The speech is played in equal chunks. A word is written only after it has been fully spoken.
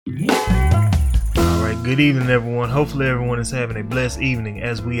Alright, good evening everyone. Hopefully everyone is having a blessed evening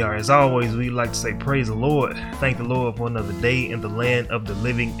as we are. As always, we like to say praise the Lord. Thank the Lord for another day in the land of the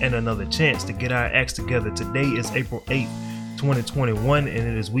living and another chance to get our acts together. Today is April 8th, 2021, and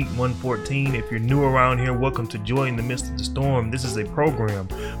it is week 114. If you're new around here, welcome to Joy in the Midst of the Storm. This is a program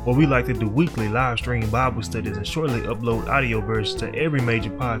where we like to do weekly live stream Bible studies and shortly upload audio versions to every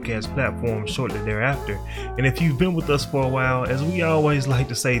major podcast platform shortly thereafter. And if you've been with us for a while, as we always like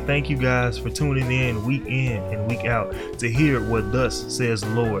to say, thank you guys for tuning in and week out to hear what thus says the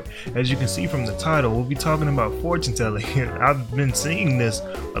Lord. As you can see from the title, we'll be talking about fortune telling. I've been seeing this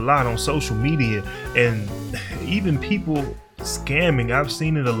a lot on social media, and even people scamming. I've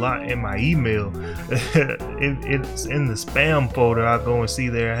seen it a lot in my email. It's in the spam folder. I go and see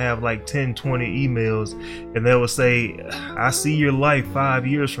there I have like 10-20 emails, and they will say, I see your life 5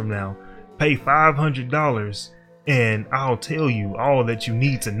 years from now, pay $500 and I'll tell you all that you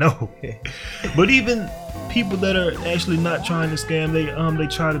need to know. But even people that are actually not trying to scam, they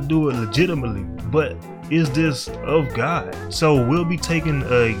try to do it legitimately. But is this of God? So we'll be taking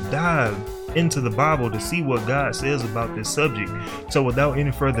a dive into the Bible to see what God says about this subject. So without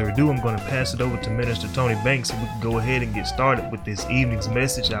any further ado, I'm going to pass it over to Minister Tony Banks so we can go ahead and get started with this evening's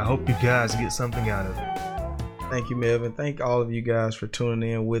message. I hope you guys get something out of it. Thank you, Melvin. Thank all of you guys for tuning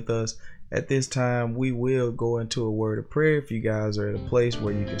in with us. At this time, we will go into a word of prayer. If you guys are at a place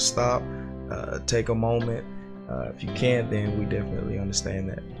where you can stop, take a moment. If you can't, then we definitely understand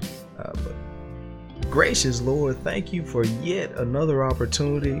that. But gracious Lord, thank you for yet another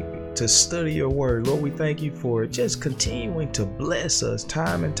opportunity to study your word. Lord, we thank you for just continuing to bless us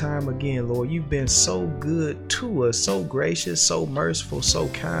time and time again. Lord, you've been so good to us, so gracious, so merciful, so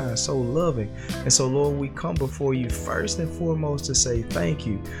kind, so loving. And so, Lord, we come before you first and foremost to say thank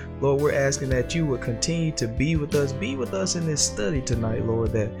you. Lord, we're asking that you would continue to be with us in this study tonight,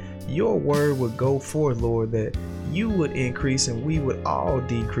 Lord, that your word would go forth, Lord, that you would increase and we would all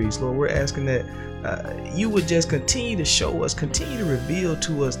decrease. Lord, we're asking that you would just continue to show us, continue to reveal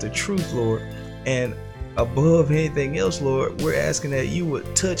to us the truth, Lord. And above anything else, Lord, we're asking that you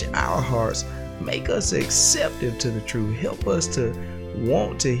would touch our hearts, make us acceptive to the truth, help us to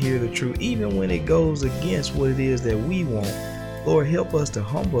want to hear the truth, even when it goes against what it is that we want. Lord, help us to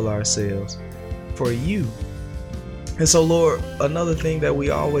humble ourselves for you. And so, Lord, another thing that we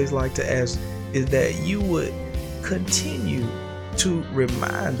always like to ask is that you would continue to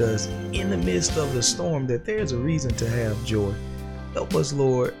remind us in the midst of the storm that there's a reason to have joy. Help us,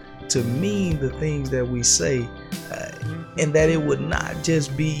 Lord, to mean the things that we say, and that it would not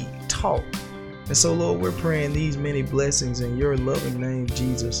just be talk. And so, Lord, we're praying these many blessings in your loving name,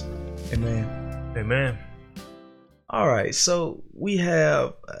 Jesus. Amen. Amen. All right, so we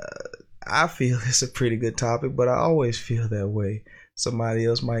have, I feel it's a pretty good topic, but I always feel that way. Somebody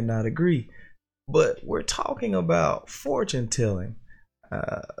else might not agree. But we're talking about fortune telling.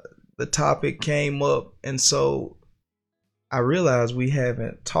 The topic came up, and so I realized we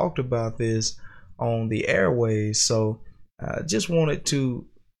haven't talked about this on the airways. So I just wanted to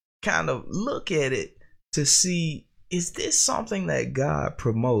kind of look at it to see, is this something that God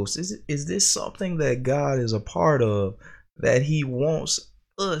promotes? Is this something that God is a part of, that he wants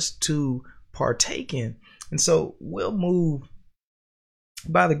us to partake in? And so we'll move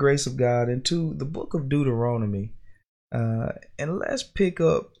by the grace of God into the book of Deuteronomy, and let's pick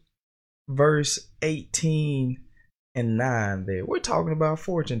up verse 18 and 9 there. We're talking about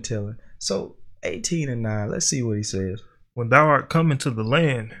fortune telling. So 18 and 9, let's see what he says. When thou art come into the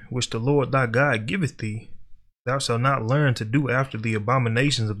land which the Lord thy God giveth thee, thou shalt not learn to do after the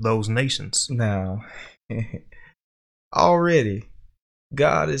abominations of those nations. Now, already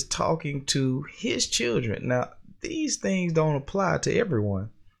God is talking to his children. Now, these things don't apply to everyone,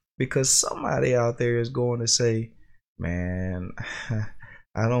 because somebody out there is going to say, man,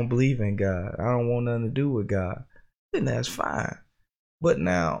 I don't believe in God. I don't want nothing to do with God. Then that's fine. But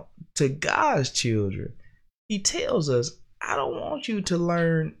now, to God's children, he tells us, I don't want you to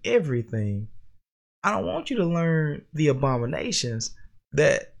learn everything. I don't want you to learn the abominations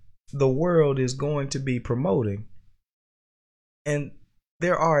that the world is going to be promoting. And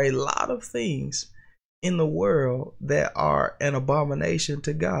there are a lot of things in the world that are an abomination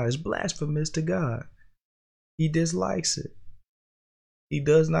to God. It's blasphemous to God. He dislikes it. He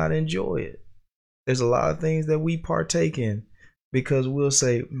does not enjoy it. There's a lot of things that we partake in because we'll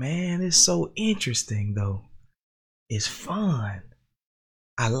say, man, it's so interesting though. It's fun.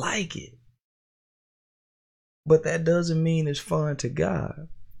 I like it. But that doesn't mean it's fun to God.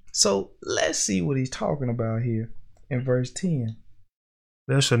 So let's see what he's talking about here in verse 10.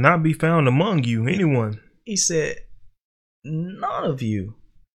 There shall not be found among you anyone. He said, none of you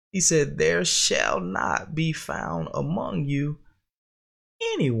He said, there shall not be found among you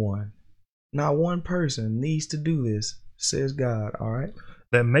anyone. Not one person needs to do this, says God. All right.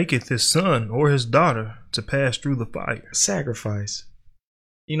 That maketh his son or his daughter to pass through the fire. Sacrifice.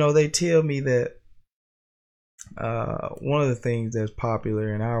 You know, they tell me that one of the things that's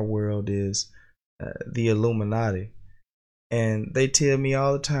popular in our world is the Illuminati. And they tell me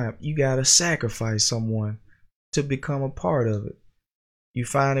all the time, you got to sacrifice someone to become a part of it. You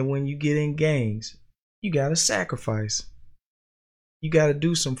find it when you get in gangs. You got to sacrifice. You got to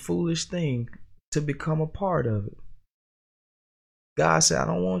do some foolish thing to become a part of it. God said, I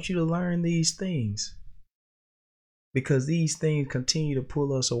don't want you to learn these things, because these things continue to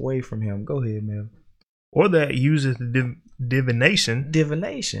pull us away from him. Go ahead, man. Or that useth divination.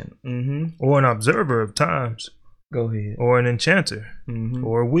 Divination. Mm-hmm. Or an observer of times. Go ahead. Or an enchanter. Mm-hmm.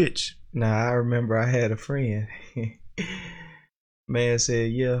 Or a witch. Now, I remember I had a friend. Man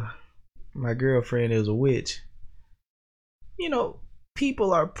said, yeah, my girlfriend is a witch. You know,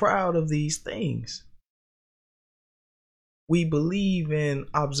 people are proud of these things. We believe in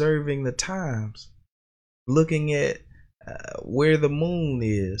observing the times, looking at where the moon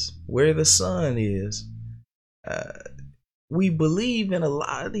is, where the sun is. We believe in a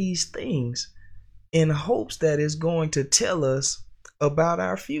lot of these things in hopes that it's going to tell us about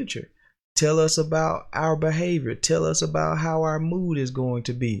our future, tell us about our behavior, tell us about how our mood is going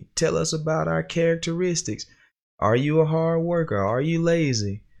to be, tell us about our characteristics. Are you a hard worker? Are you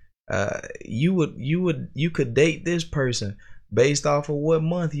lazy? You could date this person based off of what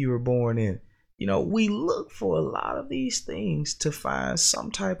month you were born in. You know, we look for a lot of these things to find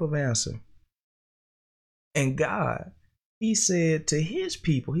some type of answer. And God, he said to his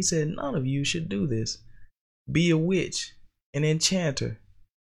people, he said, none of you should do this. Be a witch, an enchanter.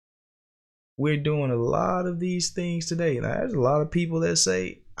 We're doing a lot of these things today. Now, there's a lot of people that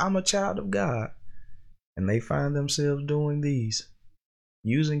say, I'm a child of God. And they find themselves doing these.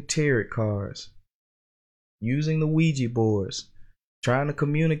 Using tarot cards. Using the Ouija boards. Trying to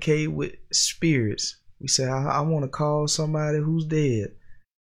communicate with spirits. We say, I want to call somebody who's dead.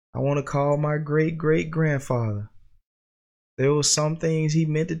 I want to call my great-great-grandfather. There was some things he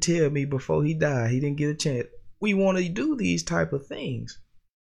meant to tell me before he died. He didn't get a chance. We want to do these type of things.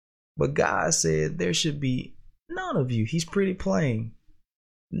 But God said there should be none of you. He's pretty plain.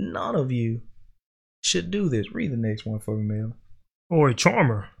 None of you should do this. Read the next one for me, Mel. Or a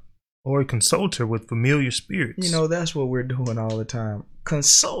charmer. Or a consulter with familiar spirits. You know, that's what we're doing all the time.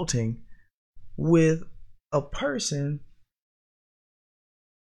 Consulting with a person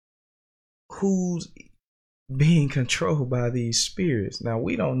who's being controlled by these spirits. Now,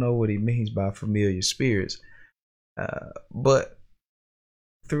 we don't know what he means by familiar spirits. But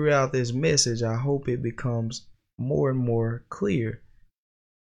throughout this message, I hope it becomes more and more clear.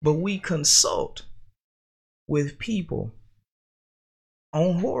 But we consult with people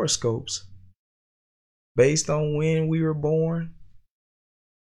on horoscopes based on when we were born,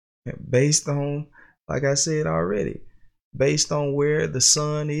 based on, like I said already, based on where the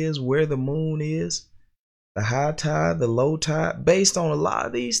sun is, where the moon is, the high tide, the low tide. Based on a lot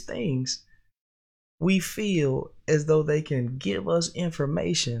of these things, we feel as though they can give us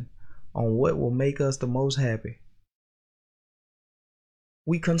information on what will make us the most happy.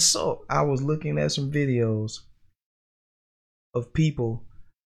 We consult. I was looking at some videos of people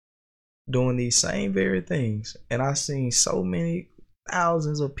doing these same very things, and I've seen so many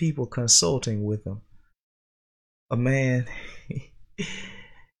thousands of people consulting with them. A man,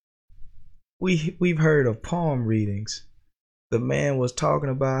 we've heard of palm readings. The man was talking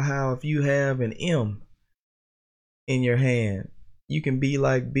about how if you have an M in your hand, you can be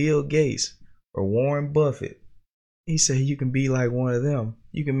like Bill Gates or Warren Buffett. He said you can be like one of them.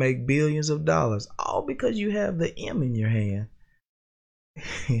 You can make billions of dollars, all because you have the M in your hand.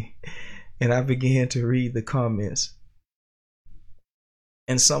 And I began to read the comments.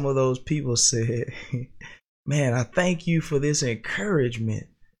 And some of those people said, man, I thank you for this encouragement.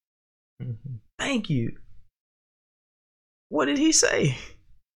 Mm-hmm. Thank you. What did he say?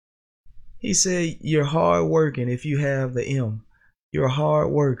 He said, you're hard working if you have the M. You're a hard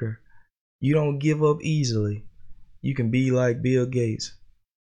worker. You don't give up easily. You can be like Bill Gates.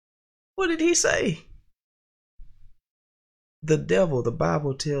 What did he say? The devil, the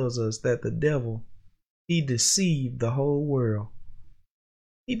Bible tells us that the devil, he deceived the whole world.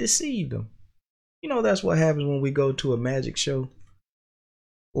 He deceived them. You know, that's what happens when we go to a magic show.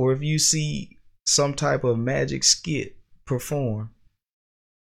 Or if you see some type of magic skit perform.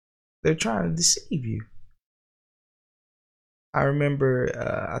 They're trying to deceive you. I remember,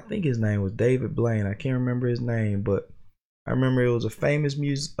 I think his name was David Blaine. I can't remember his name, but I remember it was a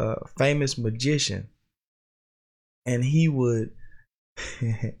famous magician, and he would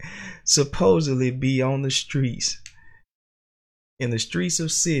supposedly be on the streets, in the streets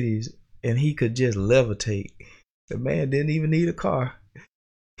of cities, and he could just levitate. The man didn't even need a car.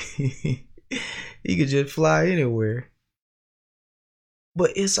 He could just fly anywhere.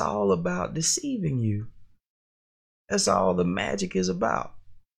 But it's all about deceiving you. That's all the magic is about.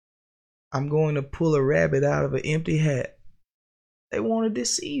 I'm going to pull a rabbit out of an empty hat. They want to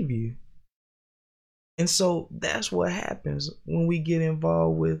deceive you. And so that's what happens when we get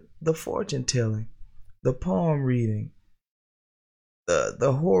involved with the fortune telling, the palm reading,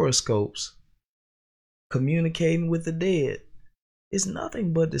 the horoscopes, communicating with the dead. It's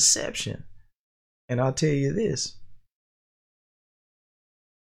nothing but deception. And I'll tell you this.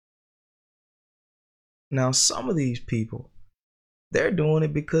 Now, some of these people, they're doing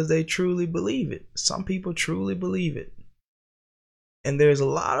it because they truly believe it. Some people truly believe it. And there's a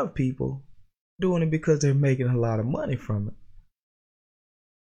lot of people doing it because they're making a lot of money from it.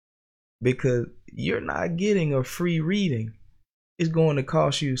 Because you're not getting a free reading. It's going to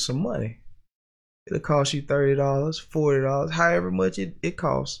cost you some money. It'll cost you $30, $40, however much it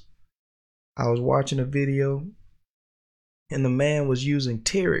costs. I was watching a video and the man was using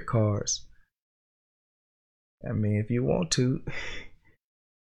tarot cards. I mean, if you want to,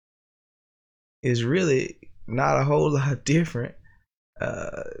 it's really not a whole lot different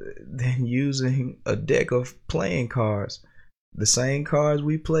than using a deck of playing cards. The same cards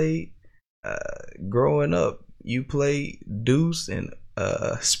we played growing up. You play deuce and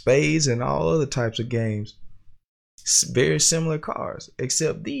spades and all other types of games. Very similar cards,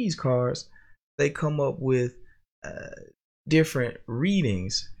 except these cards, they come up with different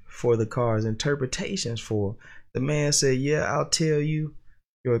readings for the cards, interpretations for. The man said, yeah, I'll tell you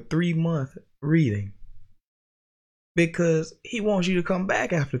your 3-month reading, because he wants you to come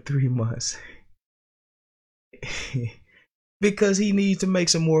back after 3 months because he needs to make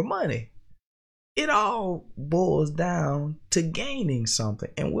some more money. It all boils down to gaining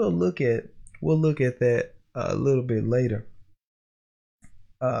something, and we'll look at that a little bit later.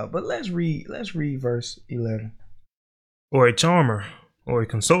 But let's read verse 11. Or a charmer, or a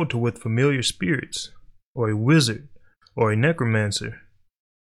consulter with familiar spirits, or a wizard, or a necromancer.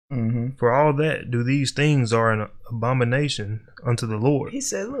 Mm-hmm. For all that, do these things are an abomination unto the Lord. He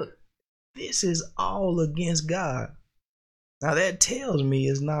said, look, this is all against God. Now that tells me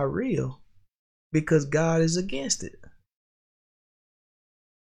it's not real, because God is against it.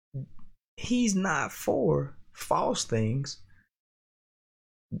 He's not for false things.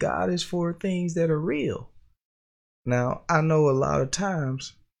 God is for things that are real. Now, I know a lot of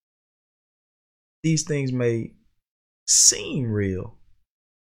times these things may seem real.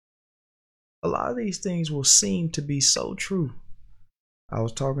 A lot of these things will seem to be so true. I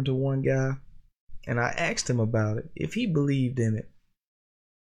was talking to one guy and I asked him about it, if he believed in it.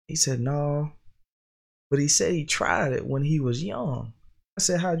 He said no, but he said he tried it when he was young. I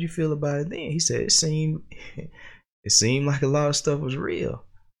said, how'd you feel about it then? He said it seemed like a lot of stuff was real.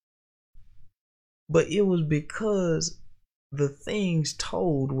 But it was because the things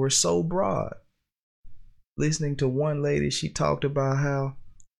told were so broad. Listening to one lady, she talked about how,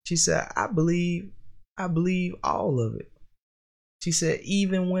 she said, I believe all of it. She said,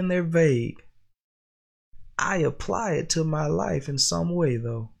 even when they're vague, I apply it to my life in some way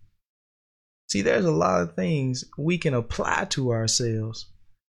though. See, there's a lot of things we can apply to ourselves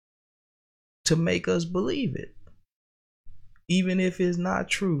to make us believe it. Even if it's not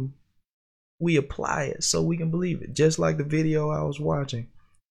true, we apply it so we can believe it. Just like the video I was watching.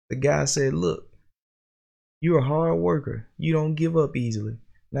 The guy said, look, you're a hard worker. You don't give up easily.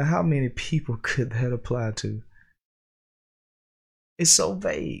 Now, how many people could that apply to? It's so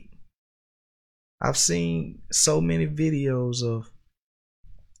vague. I've seen so many videos of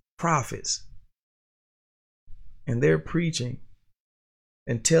prophets, and they're preaching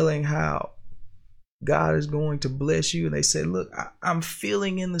and telling how God is going to bless you. And they say, look, I'm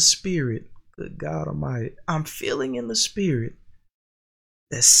feeling in the spirit. Good God Almighty. I'm feeling in the spirit.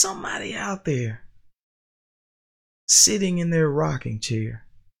 There's somebody out there sitting in their rocking chair.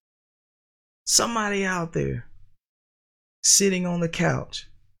 Somebody out there sitting on the couch.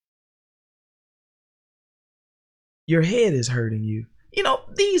 Your head is hurting you. You know,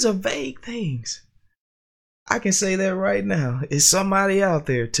 these are vague things. I can say that right now. It's somebody out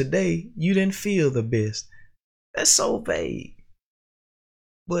there today, you didn't feel the best. That's so vague.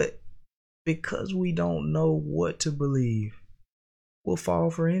 But because we don't know what to believe, we'll fall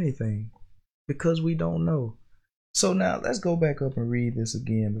for anything because we don't know. So now let's go back up and read this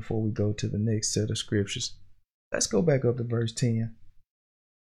again before we go to the next set of scriptures. Let's go back up to verse 10.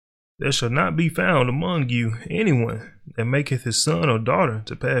 There shall not be found among you anyone that maketh his son or daughter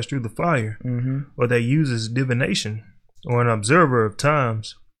to pass through the fire, or that uses divination, or an observer of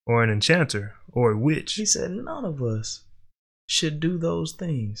times, or an enchanter, or a witch. He said none of us should do those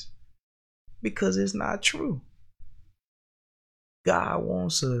things because it's not true. God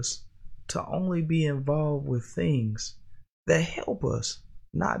wants us to only be involved with things that help us,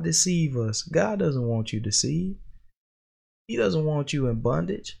 not deceive us. God doesn't want you deceived. He doesn't want you in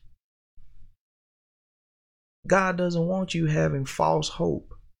bondage. God doesn't want you having false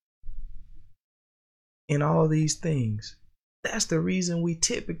hope in all these things. That's the reason we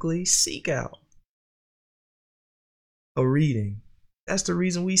typically seek out a reading. That's the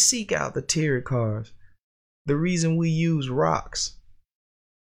reason we seek out the tarot cards. The reason we use rocks.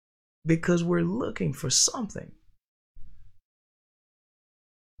 Because we're looking for something.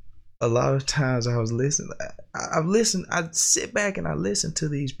 A lot of times I sit back and I listen to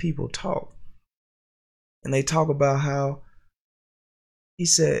these people talk. And they talk about how he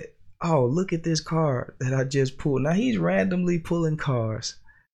said, oh, look at this card that I just pulled. Now he's randomly pulling cards.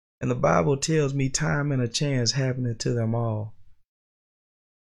 And the Bible tells me time and a chance happening to them all.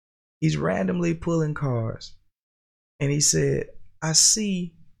 He's randomly pulling cards. And he said, I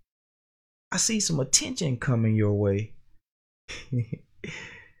see some attention coming your way.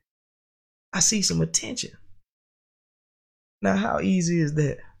 I see some attention. Now, how easy is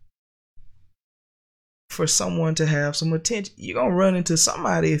that? For someone to have some attention. You're going to run into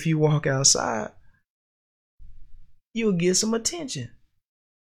somebody if you walk outside. You'll get some attention.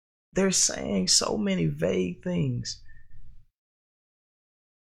 They're saying so many vague things.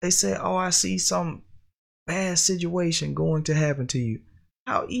 They say, oh, I see some bad situation going to happen to you.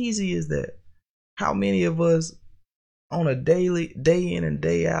 How easy is that? How many of us on a daily, day in and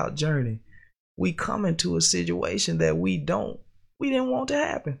day out journey, we come into a situation that we didn't want to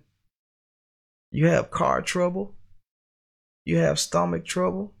happen. You have car trouble. You have stomach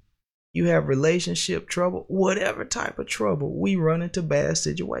trouble. You have relationship trouble. Whatever type of trouble, we run into bad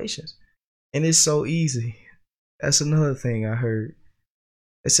situations. And it's so easy. That's another thing I heard.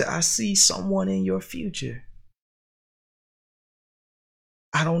 They said, I see someone in your future.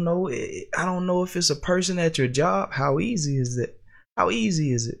 I don't know if it's a person at your job. How easy is that? How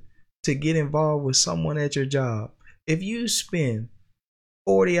easy is it to get involved with someone at your job? If you spend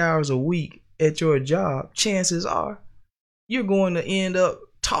 40 hours a week at your job, chances are you're going to end up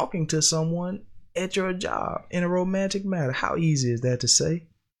talking to someone at your job in a romantic matter. How easy is that to say?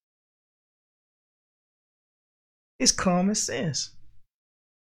 It's common sense.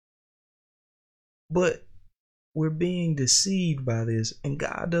 But we're being deceived by this, and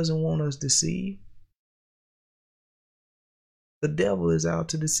God doesn't want us deceived. The devil is out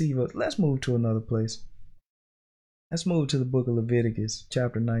to deceive us. Let's move to another place. Let's move to the book of Leviticus,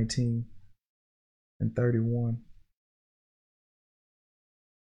 chapter 19 and 31.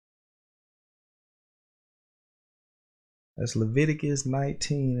 That's Leviticus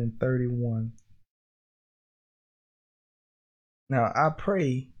 19 and 31. Now, I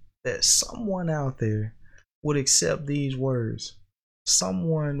pray that someone out there would accept these words.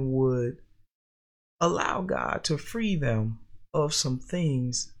 Someone would allow God to free them of some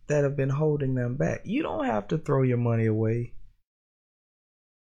things that have been holding them back. You don't have to throw your money away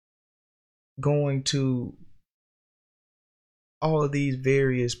going to all of these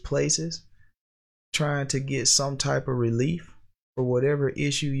various places trying to get some type of relief for whatever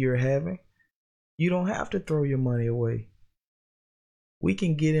issue you're having. You don't have to throw your money away. We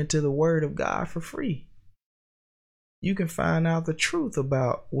can get into the Word of God for free. You can find out the truth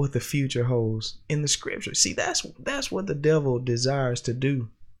about what the future holds in the scripture. See, that's what the devil desires to do.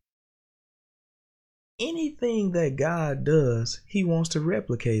 Anything that God does, he wants to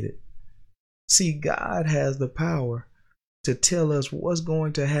replicate it. See, God has the power to tell us what's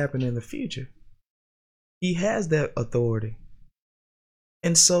going to happen in the future. He has that authority.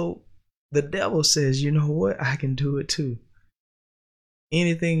 And so the devil says, you know what? I can do it too.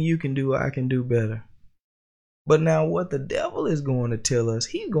 Anything you can do, I can do better. But now what the devil is going to tell us,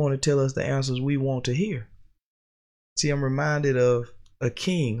 he's going to tell us the answers we want to hear. See, I'm reminded of a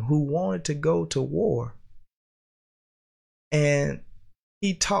king who wanted to go to war. And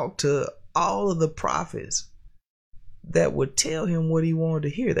he talked to all of the prophets that would tell him what he wanted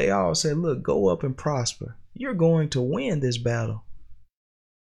to hear. They all said, look, go up and prosper. You're going to win this battle.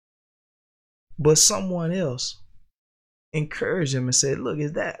 But someone else encouraged him and said, look,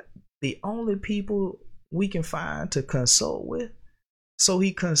 is that the only people we can find to consult with? So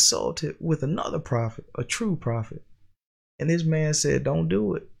he consulted with another prophet, a true prophet. And this man said, don't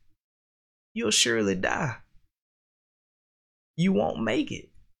do it. You'll surely die. you won't make it.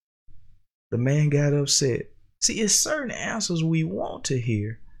 The man got upset. See, it's certain answers we want to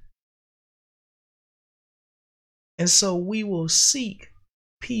hear. And so we will seek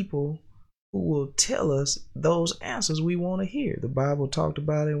people who will tell us those answers we want to hear. The Bible talked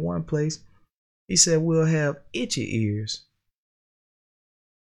about it in one place. He said we'll have itchy ears.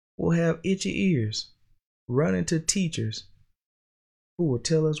 We'll have itchy ears, running to teachers who will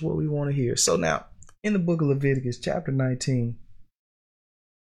tell us what we want to hear. So now, in the book of Leviticus, chapter 19,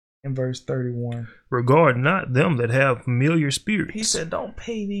 and verse 31. Regard not them that have familiar spirits. He said, don't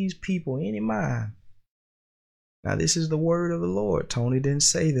pay these people any mind. Now, this is the word of the Lord. Tony didn't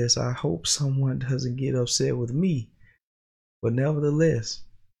say this. I hope someone doesn't get upset with me. But nevertheless,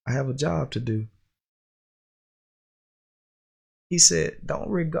 I have a job to do. He said, don't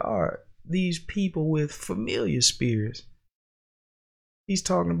regard these people with familiar spirits. He's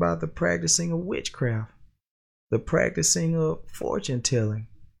talking about the practicing of witchcraft, the practicing of fortune telling.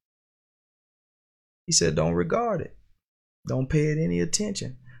 He said, don't regard it. Don't pay it any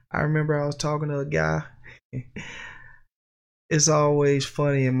attention. I remember I was talking to a guy. It's always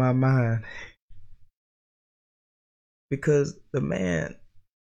funny in my mind because the man,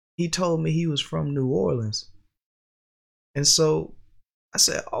 he told me he was from New Orleans. And so I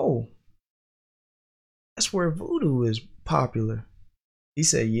said, oh, that's where voodoo is popular. He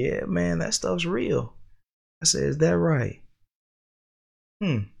said, yeah, man, that stuff's real. I said, is that right?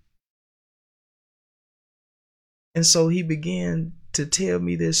 And so he began to tell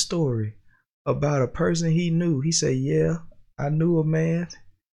me this story about a person he knew. He said, yeah, I knew a man.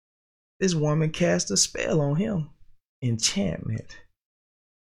 This woman cast a spell on him. Enchantment.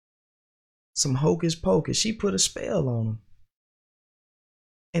 Some hocus pocus. She put a spell on him.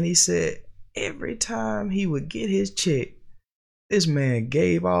 And he said, every time he would get his check, this man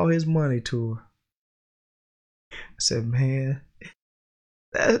gave all his money to her. I said, man,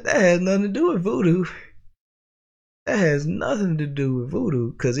 that has nothing to do with voodoo. That has nothing to do with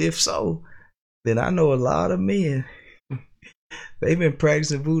voodoo. Because if so, then I know a lot of men, they've been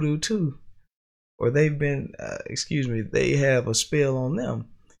practicing voodoo too. Or they've been, they have a spell on them.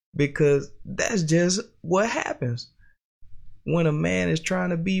 Because that's just what happens when a man is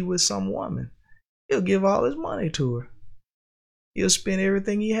trying to be with some woman. He'll give all his money to her. He'll spend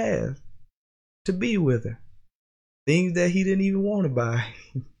everything he has to be with her. Things that he didn't even want to buy.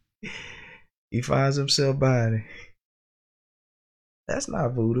 He finds himself buying it. That's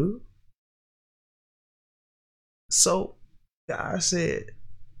not voodoo. So God said,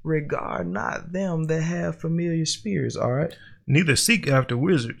 regard not them that have familiar spirits, all right? Neither seek after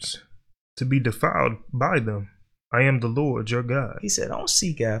wizards to be defiled by them. I am the Lord your God. He said, don't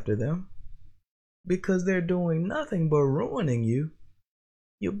seek after them because they're doing nothing but ruining you.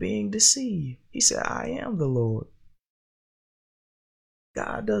 You're being deceived. He said, I am the Lord.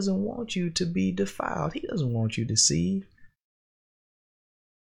 God doesn't want you to be defiled. He doesn't want you deceived.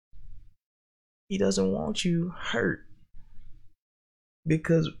 He doesn't want you hurt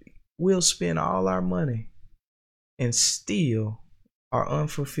because we'll spend all our money and still are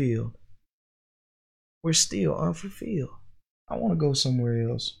unfulfilled. We're still unfulfilled. I want to go somewhere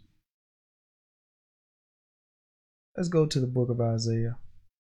else. Let's go to the book of Isaiah.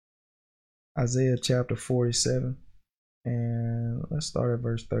 Isaiah chapter 47. And let's start at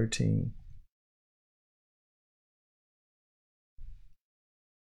verse 13.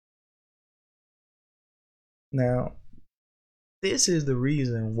 Now, this is the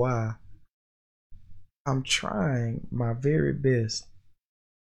reason why I'm trying my very best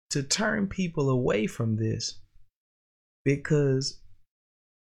to turn people away from this, because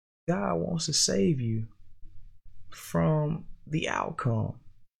God wants to save you from the outcome,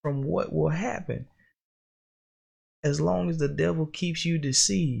 from what will happen as long as the devil keeps you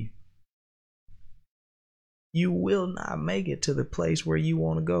deceived. You will not make it to the place where you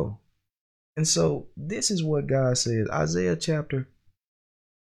want to go. And so this is what God says, Isaiah chapter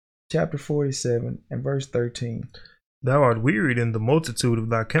 47 and verse 13. Thou art wearied in the multitude of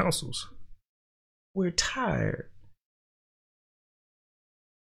thy counsels. We're tired.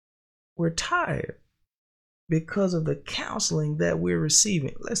 We're tired because of the counseling that we're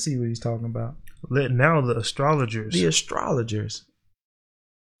receiving. Let's see what he's talking about. Let now the astrologers. The astrologers,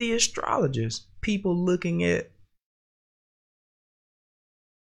 people looking at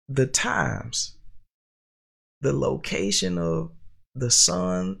the times, the location of the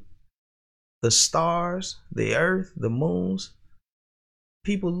sun, the stars, the earth, the moons,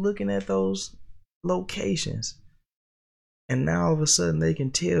 people looking at those locations, and now all of a sudden they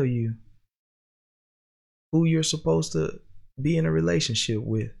can tell you who you're supposed to be in a relationship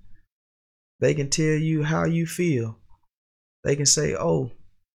with. They can tell you how you feel. They can say, oh,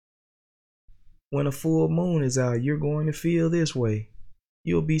 when a full moon is out, you're going to feel this way.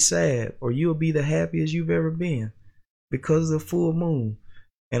 You'll be sad, or you'll be the happiest you've ever been because of the full moon.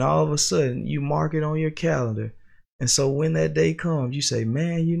 And all of a sudden, you mark it on your calendar. And so when that day comes, you say,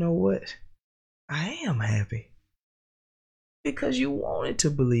 man, you know what? I am happy. Because you wanted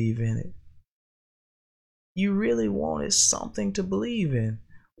to believe in it. You really wanted something to believe in.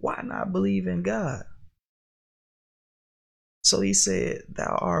 Why not believe in God? So he said,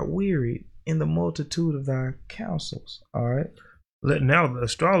 thou art wearied in the multitude of thy counsels. All right. Let now the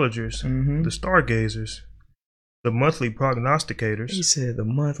astrologers, the stargazers, the monthly prognosticators. He said the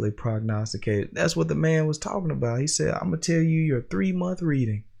monthly prognosticators. That's what the man was talking about. He said, I'm going to tell you your 3-month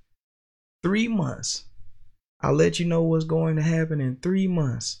reading. 3 months. I'll let you know what's going to happen in 3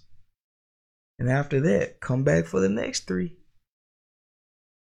 months. And after that, come back for the next 3.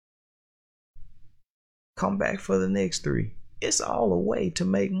 Come back for the next 3. It's all a way to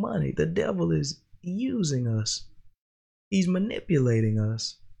make money. The devil is using us. He's manipulating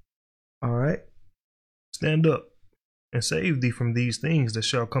us. All right. Stand up and save thee from these things that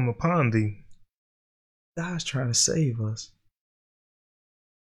shall come upon thee. God's trying to save us.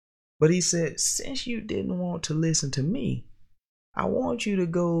 But he said, since you didn't want to listen to me, I want you to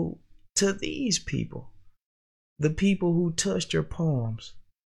go to these people. The people who touched your palms.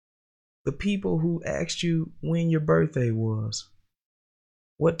 The people who asked you when your birthday was.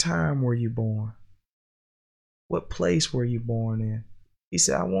 What time were you born? What place were you born in? He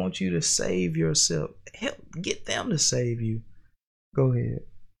said, I want you to save yourself. Help get them to save you. Go ahead.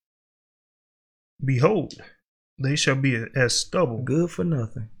 Behold, they shall be as stubble. Good for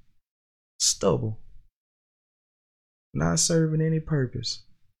nothing. Stubble. Not serving any purpose.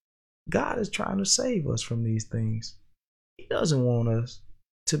 God is trying to save us from these things. He doesn't want us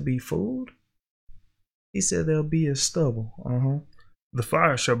to be fooled. He said they'll be as stubble. The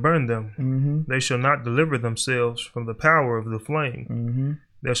fire shall burn them. They shall not deliver themselves from the power of the flame.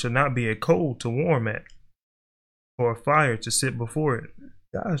 There shall not be a coal to warm at, or a fire to sit before it.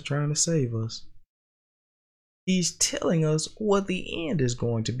 God's trying to save us. He's telling us what the end is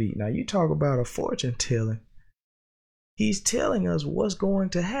going to be. Now you talk about a fortune telling. He's telling us what's going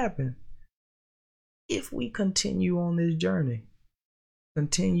to happen if we continue on this journey.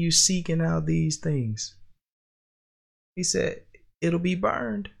 Continue seeking out these things. He said, it'll be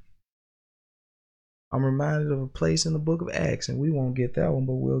burned. I'm reminded of a place in the book of Acts, and we won't get that one,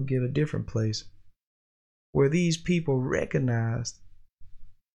 but we'll get a different place where these people recognized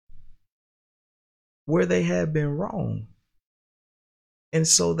where they had been wrong. And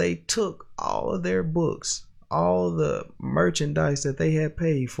so they took all of their books, all the merchandise that they had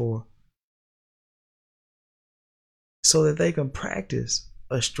paid for, so that they can practice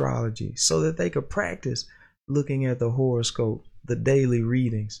astrology, so that they could practice looking at the horoscope, the daily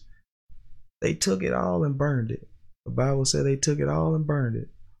readings. They took it all and burned it. The Bible said they took it all and burned it.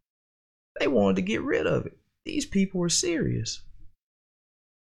 They wanted to get rid of it. These people were serious.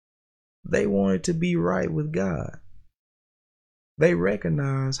 They wanted to be right with God. They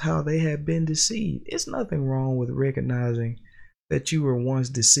recognized how they had been deceived. It's nothing wrong with recognizing that you were once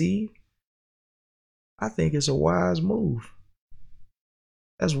deceived. I think it's a wise move.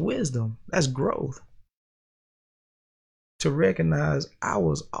 That's wisdom. That's growth. To recognize I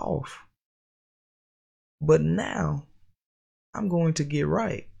was off. But now I'm going to get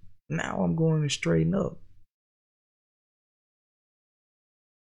right. Now I'm going to straighten up.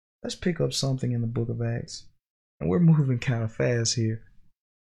 Let's pick up something in the book of Acts. And we're moving kind of fast here.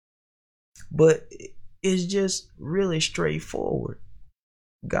 But it's just really straightforward.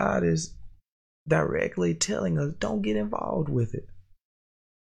 God is directly telling us, don't get involved with it.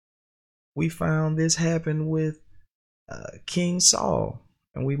 We found this happen with King Saul,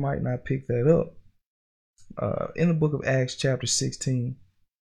 and we might not pick that up. In the book of Acts chapter 16.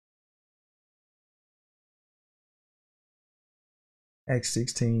 Acts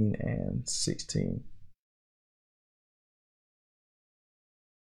 16 and 16.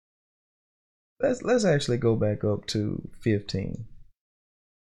 Let's actually go back up to 15.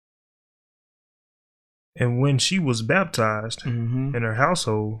 And when she was baptized in her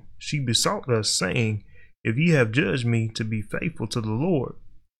household, she besought us, saying, if ye have judged me to be faithful to the Lord,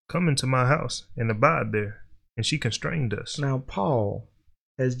 come into my house and abide there. And she constrained us. Now Paul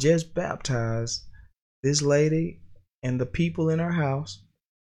has just baptized this lady and the people in her house.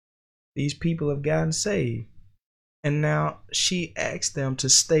 These people have gotten saved. And now she asked them to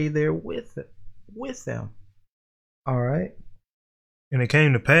stay there with them. All right. And it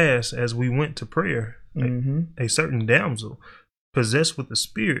came to pass, as we went to prayer, a certain damsel, possessed with the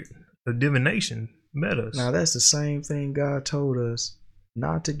spirit of divination, met us. Now that's the same thing God told us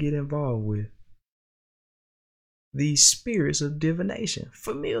not to get involved with. These spirits of divination,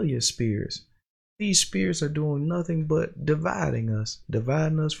 familiar spirits. These spirits are doing nothing but dividing us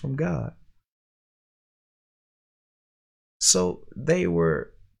from God. So they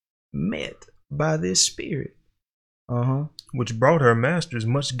were met by this spirit. Which brought her masters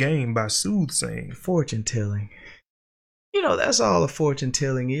much gain by soothsaying. Fortune telling. You know, that's all a fortune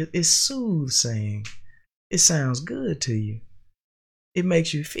telling is. It's soothsaying. It sounds good to you. It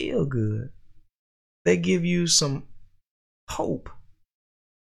makes you feel good. They give you some hope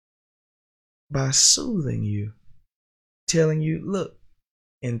by soothing you, telling you, look,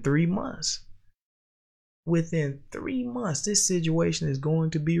 in 3 months, within 3 months, this situation is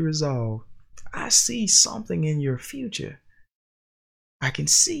going to be resolved. I see something in your future. I can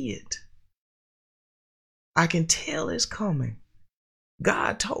see it. I can tell it's coming.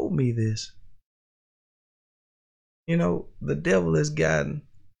 God told me this. You know, the devil has gotten,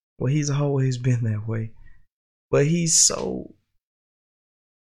 well, he's always been that way, but he's so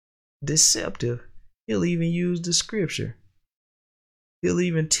deceptive. He'll even use the scripture. He'll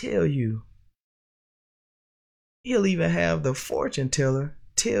even tell you. He'll even have the fortune teller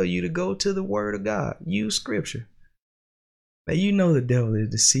tell you to go to the word of God. Use scripture. Now you know the devil is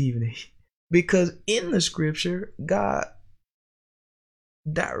deceiving you, because in the scripture, God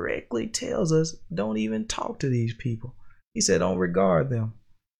directly tells us don't even talk to these people. He said don't regard them.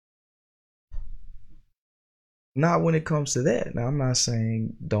 Not when it comes to that. Now I'm not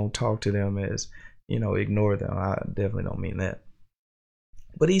saying don't talk to them as, you know, ignore them. I definitely don't mean that.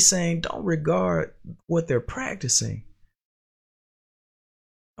 But he's saying don't regard what they're practicing.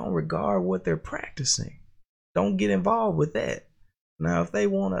 Don't regard what they're practicing. Don't get involved with that. Now, if they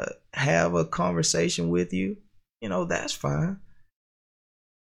want to have a conversation with you, you know, that's fine.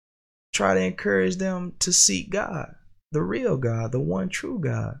 Try to encourage them to seek God, the real God, the one true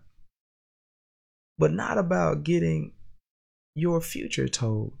God. But not about getting your future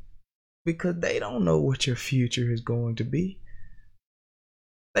told, because they don't know what your future is going to be.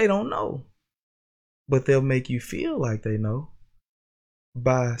 They don't know. But they'll make you feel like they know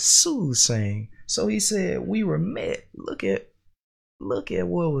by soothsaying. So he said we were met. Look at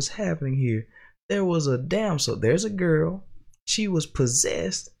what was happening here. There was a damsel. There's a girl. She was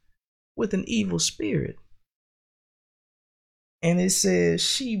possessed with an evil spirit. And it says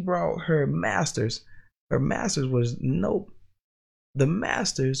she brought her masters. Her masters was the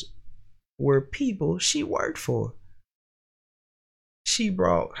masters were people she worked for. She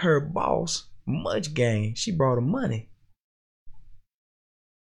brought her boss much gain. She brought him money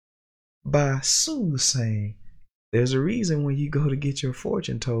by soothsaying. There's a reason when you go to get your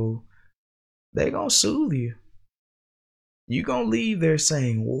fortune told, they're going to soothe you. You're going to leave there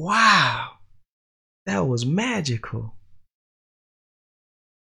saying, wow, that was magical.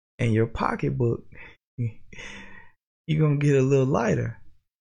 And your pocketbook, you're going to get a little lighter.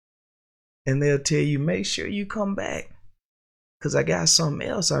 And they'll tell you, make sure you come back, because I got something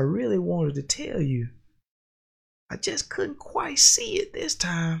else I really wanted to tell you. I just couldn't quite see it this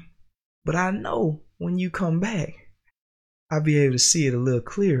time. But I know when you come back, I'll be able to see it a little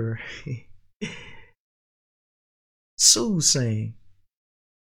clearer. Soothsaying.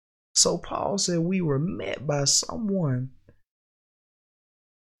 So Paul said we were met by someone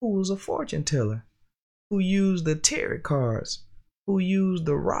who was a fortune teller, who used the tarot cards, who used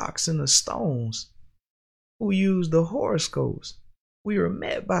the rocks and the stones, who used the horoscopes. We were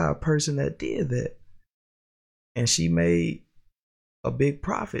met by a person that did that. And she made a big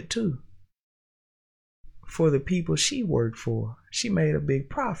profit too. For the people she worked for, she made a big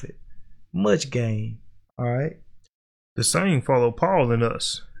profit, much gain. All right. The same followed Paul and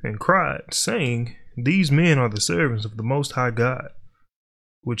us, and cried, saying, these men are the servants of the Most High God,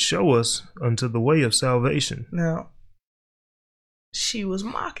 which show us unto the way of salvation. Now, she was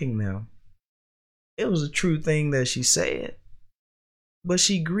mocking them. It was a true thing that she said, but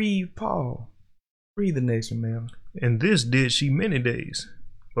she grieved Paul. Read the next one, ma'am. And this did she many days.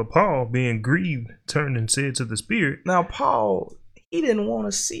 But Paul, being grieved, turned and said to the Spirit. Now, Paul, he didn't want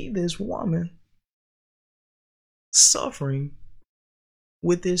to see this woman suffering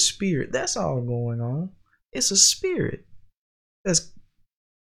with this spirit. That's all going on. It's a spirit that's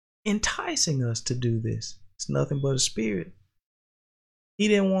enticing us to do this. It's nothing but a spirit. He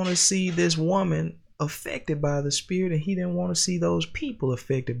didn't want to see this woman affected by the spirit, and he didn't want to see those people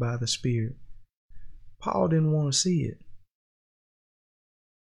affected by the spirit. Paul didn't want to see it.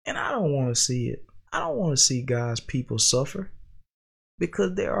 And I don't want to see it. I don't want to see God's people suffer,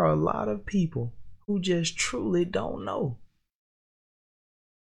 because there are a lot of people who just truly don't know.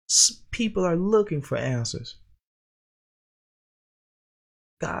 People are looking for answers.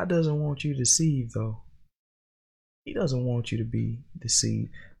 God doesn't want you deceived, though. He doesn't want you to be deceived.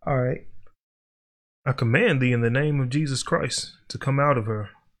 All right. I command thee in the name of Jesus Christ to come out of her.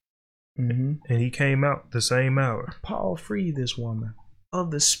 Mm-hmm. And he came out the same hour. Paul freed this woman of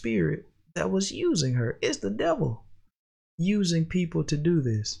the spirit that was using her. It's the devil using people to do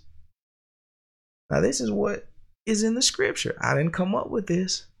this. Now, this is what is in the scripture. I didn't come up with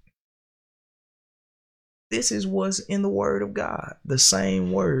this. This is what's in the word of God. The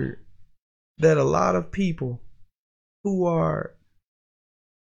same word that a lot of people who are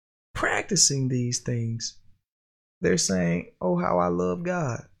practicing these things, they're saying, oh, how I love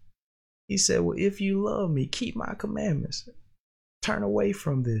God. He said, well, if you love me, keep my commandments. Turn away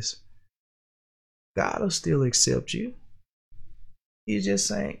from this. God will still accept you. He's just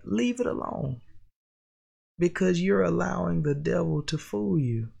saying, leave it alone. Because you're allowing the devil to fool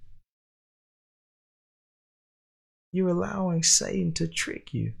you. You're allowing Satan to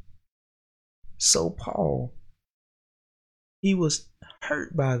trick you. So Paul, he was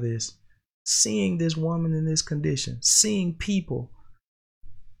hurt by this, seeing this woman in this condition, seeing people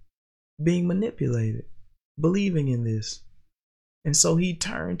being manipulated, believing in this. And so he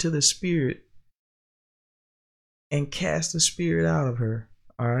turned to the spirit and cast the spirit out of her.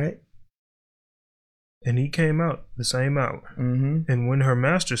 All right. And he came out the same hour. Mm-hmm. And when her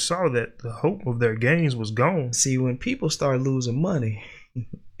master saw that the hope of their gains was gone. See, when people start losing money,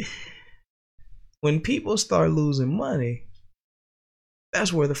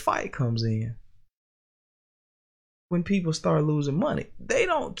 that's where the fight comes in. When people start losing money, they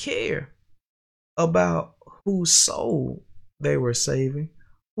don't care about whose soul they were saving,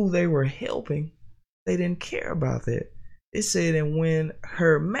 who they were helping. They didn't care about that. It said, and when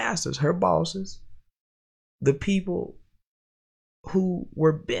her masters, her bosses, the people who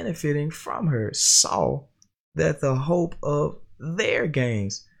were benefiting from her saw that the hope of their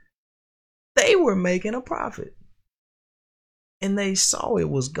gains, they were making a profit. And they saw it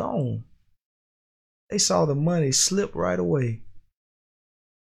was gone. They saw the money slip right away.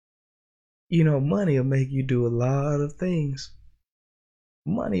 You know, money will make you do a lot of things.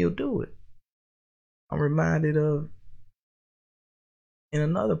 Money will do it. I'm reminded of in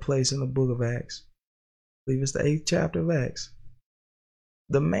another place in the book of Acts. I believe it's the 8th chapter of Acts.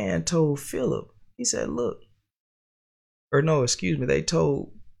 The man told Philip, he said, look, they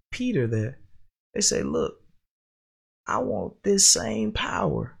told Peter that. They say, look, I want this same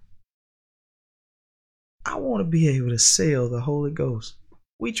power. I want to be able to sell the Holy Ghost.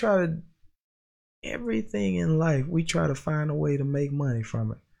 We try to, everything in life, we try to find a way to make money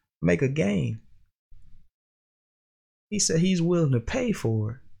from it, make a gain. He said he's willing to pay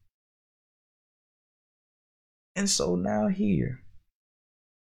for it. And so now here,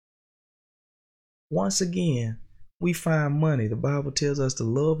 once again, we find money. The Bible tells us the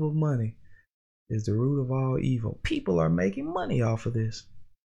love of money is the root of all evil. People are making money off of this.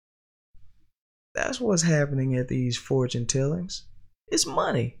 That's what's happening at these fortune tellings. It's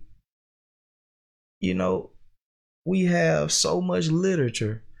money. You know, we have so much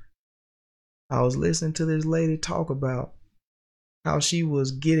literature. I was listening to this lady talk about how she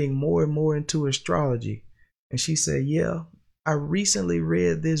was getting more and more into astrology. And she said, yeah, I recently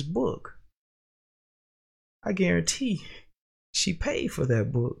read this book. I guarantee she paid for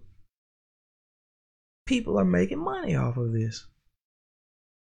that book. People are making money off of this.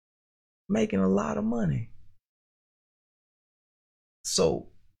 Making a lot of money. So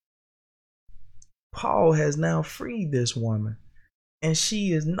Paul has now freed this woman, and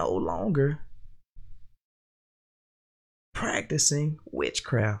she is no longer practicing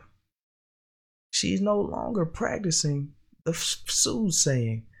witchcraft. She's no longer practicing the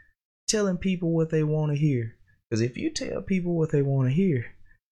soothsaying, telling people what they want to hear. Because if you tell people what they want to hear,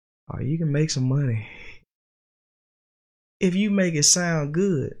 you can make some money. If you make it sound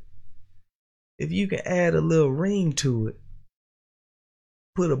good, if you can add a little ring to it,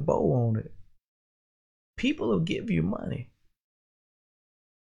 put a bow on it, people will give you money.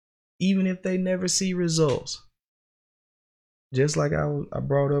 Even if they never see results. Just like I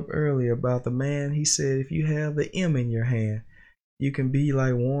brought up earlier about the man, he said if you have the M in your hand, you can be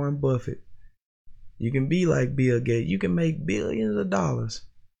like Warren Buffett. You can be like Bill Gates. You can make billions of dollars.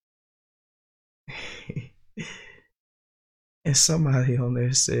 And somebody on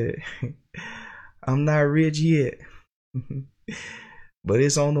there said, I'm not rich yet, but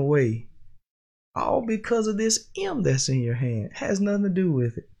it's on the way. All because of this M that's in your hand. Has nothing to do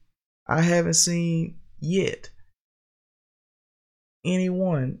with it. I haven't seen yet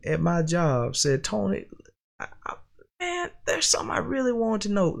anyone at my job said, Tony, Man, there's something I really want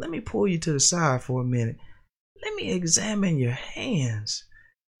to know. Let me pull you to the side for a minute. Let me examine your hands.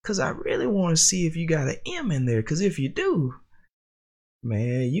 Because I really want to see if you got an M in there. Because if you do,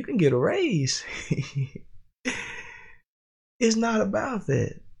 man, you can get a raise. It's not about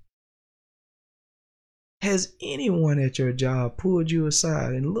that. Has anyone at your job pulled you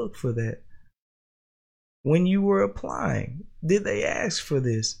aside and looked for that? When you were applying, did they ask for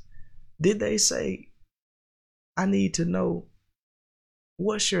this? Did they say, I need to know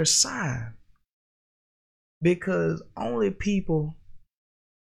what's your sign? Because only people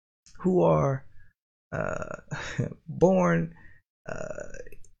who are born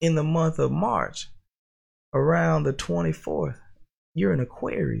in the month of March around the 24th, you're an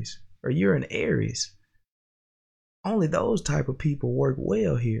Aquarius or you're an Aries. Only those type of people work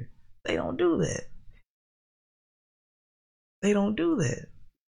well here. They don't do that. They don't do that.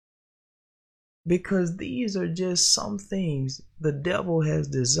 Because these are just some things the devil has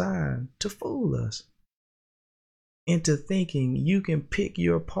designed to fool us into thinking you can pick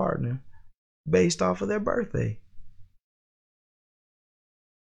your partner based off of their birthday.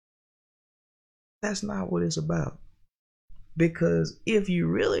 That's not what it's about. Because if you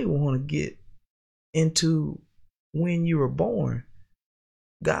really want to get into when you were born,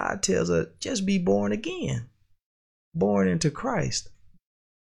 God tells us just be born again, born into Christ.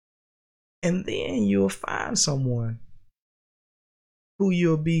 And then you'll find someone who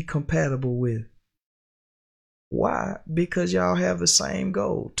you'll be compatible with. Why? Because y'all have the same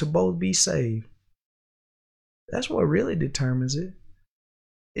goal, to both be saved. That's what really determines it.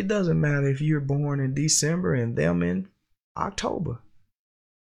 It doesn't matter if you're born in December and them in October.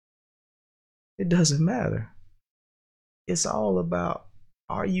 It doesn't matter. It's all about,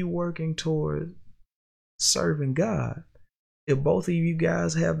 are you working toward serving God? If both of you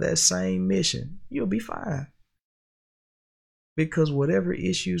guys have that same mission, you'll be fine. Because whatever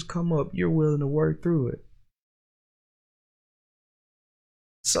issues come up, you're willing to work through it.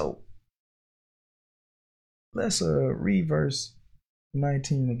 So, let's read verse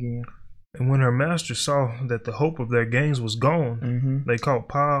 19 again. And when her master saw that the hope of their gains was gone, they called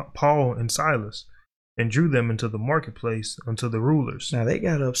Paul and Silas and drew them into the marketplace unto the rulers. Now they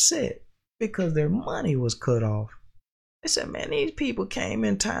got upset because their money was cut off. They said, man, these people came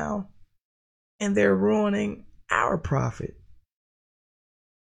in town and they're ruining our profit.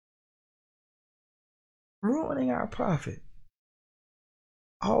 Ruining our profit.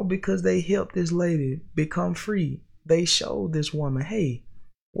 All because they helped this lady become free. They showed this woman, hey,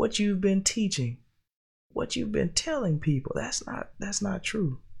 what you've been teaching, what you've been telling people, that's not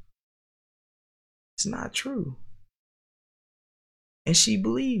true. It's not true. And she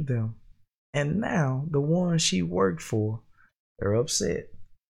believed them. And now the ones she worked for, they're upset.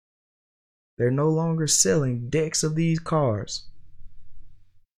 They're no longer selling decks of these cars.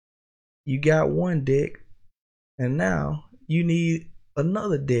 You got one deck, and now you need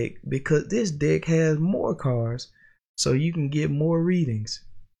another deck because this deck has more cars, so you can get more readings.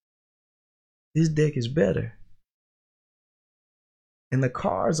 This deck is better. And the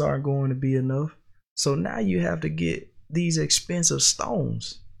cars aren't going to be enough, so now you have to get these expensive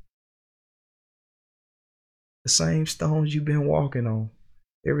stones. The same stones you've been walking on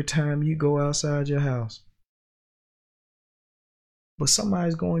every time you go outside your house. But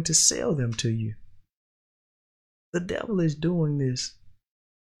somebody's going to sell them to you. The devil is doing this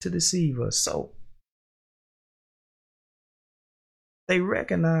to deceive us. So they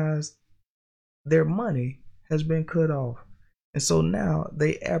recognize their money has been cut off. And so now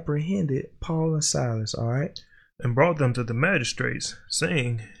they apprehended Paul and Silas, all right? And brought them to the magistrates,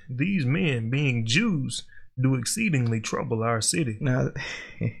 saying, these men, being Jews, do exceedingly trouble our city. Now,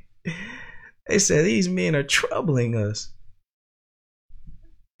 they said these men are troubling us.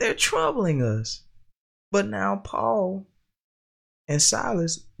 They're troubling us. But now Paul and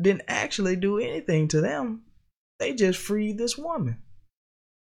Silas didn't actually do anything to them. They just freed this woman.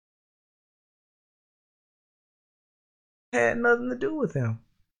 Had nothing to do with them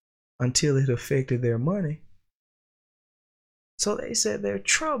until it affected their money. So they said they're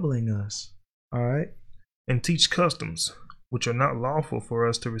troubling us. All right. And teach customs which are not lawful for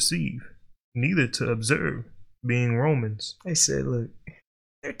us to receive, neither to observe, being Romans. They said, look,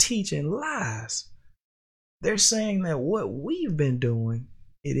 they're teaching lies. They're saying that what we've been doing,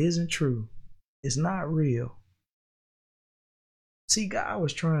 it isn't true. It's not real. See, God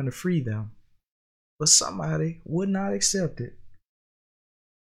was trying to free them, but somebody would not accept it.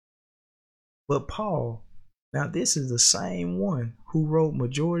 But Paul, now this is the same one who wrote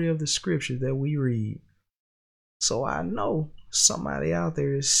majority of the scriptures that we read. So I know somebody out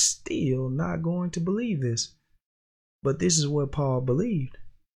there is still not going to believe this. But this is what Paul believed.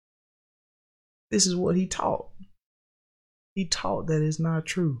 This is what he taught. He taught that it's not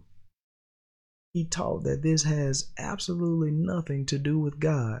true. He taught that this has absolutely nothing to do with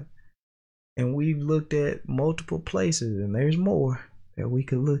God. And we've looked at multiple places, and there's more that we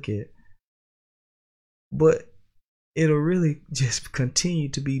could look at. But it'll really just continue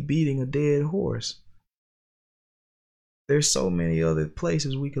to be beating a dead horse. There's so many other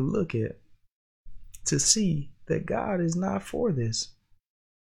places we could look at to see that God is not for this.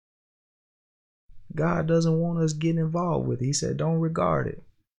 God doesn't want us getting involved with it. He said, don't regard it.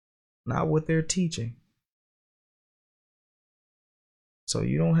 Not what they're teaching. So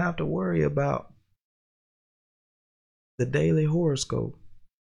you don't have to worry about the daily horoscope.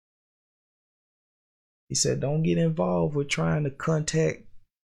 He said, don't get involved with trying to contact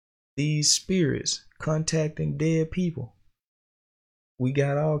these spirits, contacting dead people. We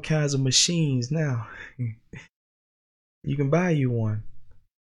got all kinds of machines now. You can buy you one.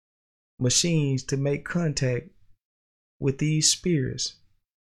 Machines to make contact with these spirits.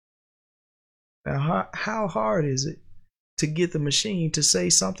 Now, how hard is it to get the machine to say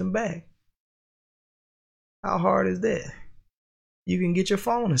something back? How hard is that? You can get your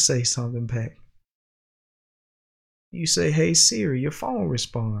phone to say something back. You say, hey Siri, your phone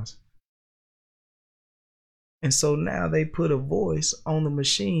responds. And so now they put a voice on the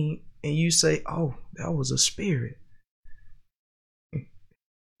machine and you say, oh, that was a spirit.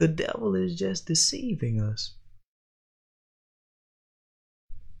 The devil is just deceiving us.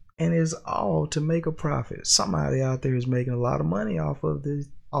 And it's all to make a profit. Somebody out there is making a lot of money off of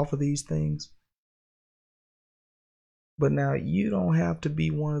these things. But now you don't have to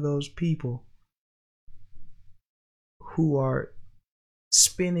be one of those people who are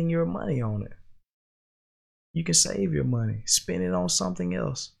spending your money on it. You can save your money, spend it on something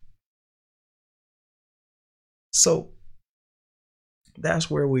else. So that's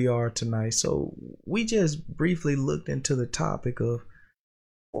where we are tonight. So we just briefly looked into the topic of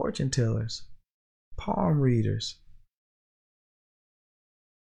fortune tellers, palm readers,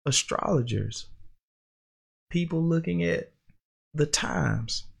 astrologers, people looking at the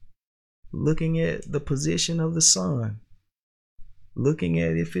times, looking at the position of the sun, looking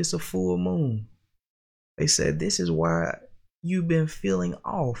at if it's a full moon. They said this is why you've been feeling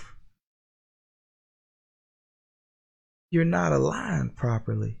off. You're not aligned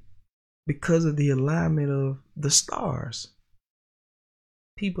properly because of the alignment of the stars.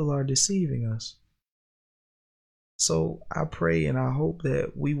 People are deceiving us. So I pray and I hope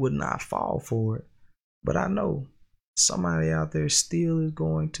that we would not fall for it. But I know somebody out there still is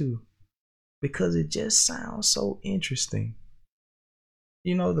going to, because it just sounds so interesting.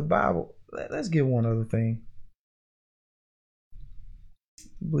 You know, the Bible, let's get one other thing.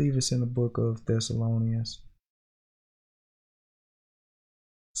 I believe it's in the book of Thessalonians.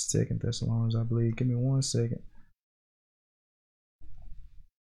 2 Thessalonians, I believe. Give me 1 second.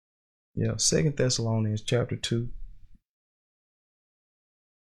 Yeah, 2 Thessalonians chapter 2.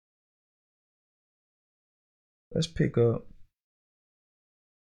 Let's pick up.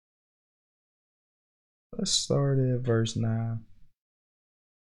 Let's start at verse 9.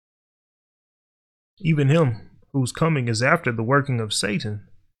 Even him whose coming is after the working of Satan,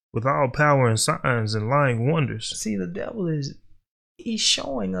 with all power and signs and lying wonders. See, the devil he's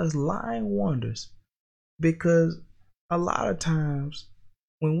showing us lying wonders, because a lot of times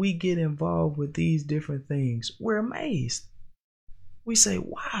when we get involved with these different things, we're amazed. We say,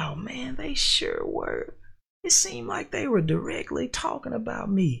 wow, man, they sure were. It seemed like they were directly talking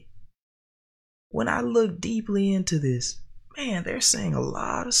about me. When I look deeply into this, man, they're saying a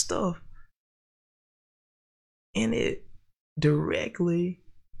lot of stuff. And it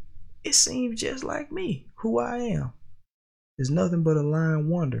seems just like me, who I am. It's nothing but a lying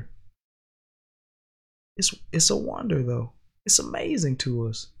wonder. It's a wonder, though. It's amazing to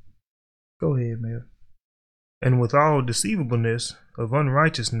us. Go ahead, Mel. And with all deceivableness of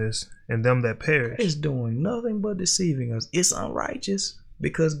unrighteousness in them that perish. It's doing nothing but deceiving us. It's unrighteous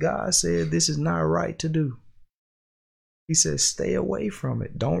because God said this is not right to do. He says stay away from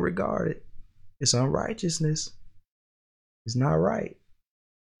it. Don't regard it. It's unrighteousness. It's not right.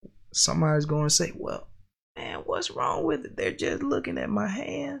 Somebody's going to say, well, man, what's wrong with it? They're just looking at my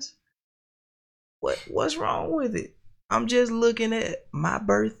hands. What's wrong with it? I'm just looking at my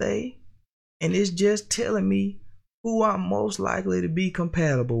birthday, and it's just telling me who I'm most likely to be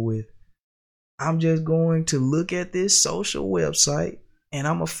compatible with. I'm just going to look at this social website, and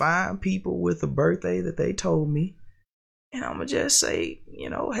I'm going to find people with a birthday that they told me, and I'm going to just say,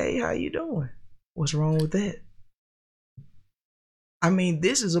 hey, how you doing? What's wrong with that? I mean,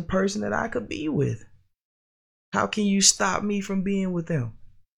 this is a person that I could be with. How can you stop me from being with them?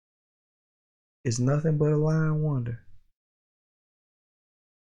 It's nothing but a lying wonder.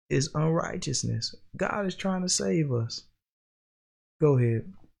 It's unrighteousness. God is trying to save us. Go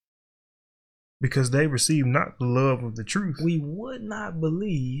ahead. Because they receive not the love of the truth. We would not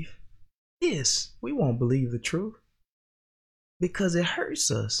believe this. We won't believe the truth because it hurts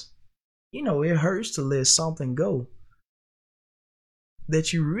us. You know, it hurts to let something go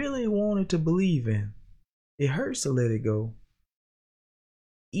that you really wanted to believe in. It hurts to let it go.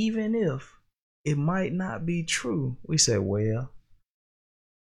 Even if it might not be true, we say, well,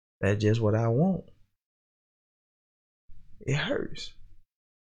 that's just what I want. It hurts.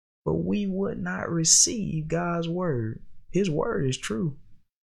 But we would not receive God's word. His word is true.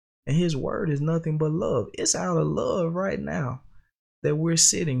 And his word is nothing but love. It's out of love right now that we're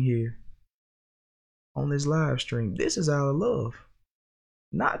sitting here on this live stream. This is out of love.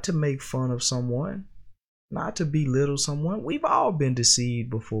 Not to make fun of someone, not to belittle someone. We've all been deceived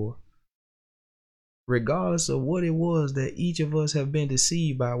before. Regardless of what it was that each of us have been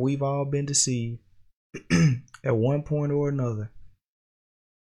deceived by, we've all been deceived at one point or another.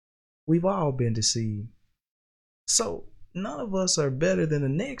 We've all been deceived. So none of us are better than the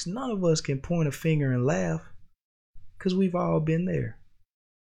next. None of us can point a finger and laugh because we've all been there.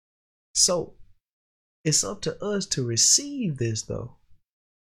 So it's up to us to receive this, though.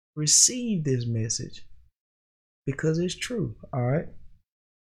 Receive this message because it's true. All right.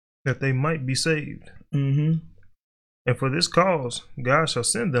 That they might be saved. Mm-hmm. And for this cause, God shall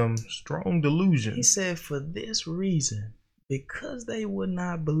send them strong delusion. He said, for this reason, because they would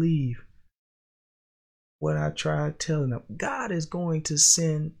not believe what I tried telling them, God is going to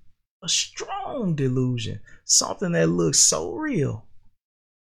send a strong delusion, something that looks so real.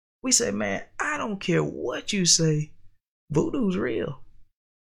 We say, man, I don't care what you say. Voodoo's real.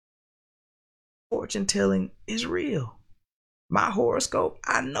 Fortune telling is real. My horoscope,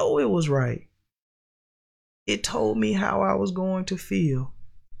 I know it was right. It told me how I was going to feel,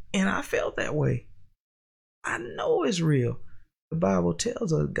 and I felt that way. I know it's real. The Bible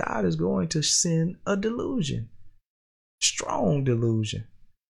tells us God is going to send a delusion, strong delusion,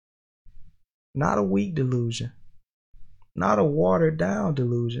 not a weak delusion, not a watered down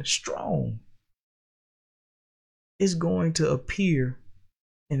delusion, strong. It's going to appear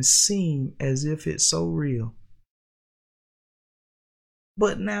and seem as if it's so real.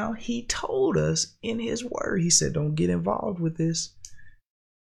 But now he told us in his word, he said, don't get involved with this.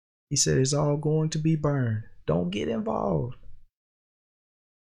 He said, it's all going to be burned. Don't get involved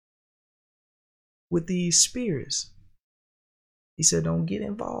with these spirits. He said, don't get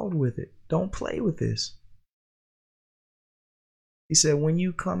involved with it. Don't play with this. He said, when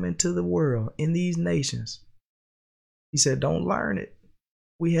you come into the world, in these nations, he said, don't learn it.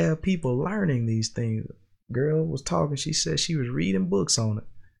 We have people learning these things. Girl was talking, she said she was reading books on it,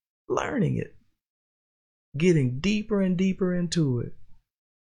 learning it, getting deeper and deeper into it,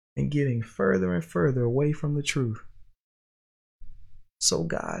 and getting further and further away from the truth. So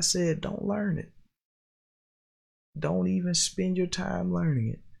God said, don't learn it. Don't even spend your time learning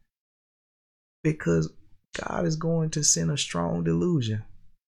it, because God is going to send a strong delusion.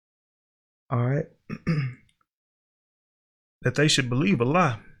 All right. That they should believe a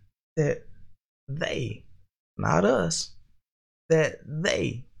lie. That they, not us, that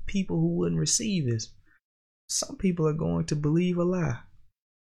they, people who wouldn't receive this, some people are going to believe a lie.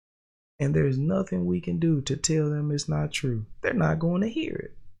 And there's nothing we can do to tell them it's not true. They're not going to hear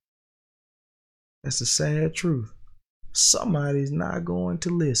it. That's the sad truth. Somebody's not going to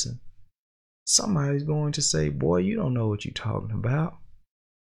listen. Somebody's going to say, boy, you don't know what you're talking about.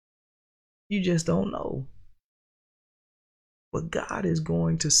 You just don't know. But God is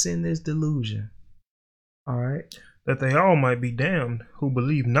going to send this delusion. All right. That they all might be damned who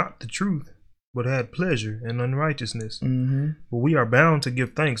believe not the truth, but had pleasure in unrighteousness. Mm-hmm. But we are bound to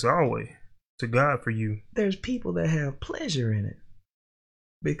give thanks always to God for you. There's people that have pleasure in it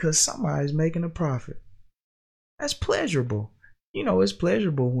because somebody's making a profit. That's pleasurable. You know, it's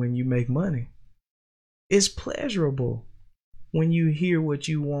pleasurable when you make money. It's pleasurable when you hear what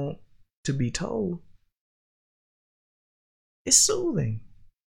you want to be told. It's soothing.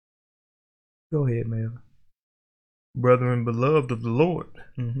 Go ahead, Melvin. Brethren, beloved of the Lord,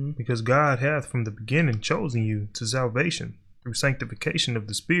 Mm-hmm. because God hath from the beginning chosen you to salvation through sanctification of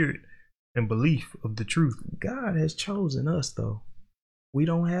the Spirit and belief of the truth. God has chosen us, though. We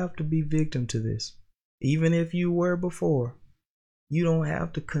don't have to be victim to this. Even if you were before, you don't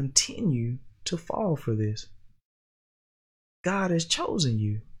have to continue to fall for this. God has chosen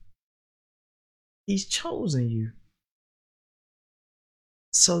you. He's chosen you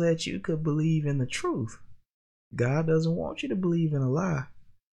so that you could believe in the truth. God doesn't want you to believe in a lie.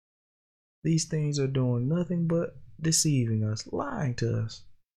 These things are doing nothing but deceiving us, lying to us.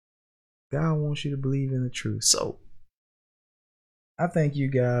 God wants you to believe in the truth. So I thank you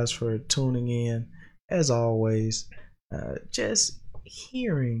guys for tuning in. As always, just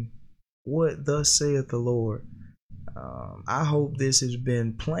hearing what thus saith the Lord. I hope this has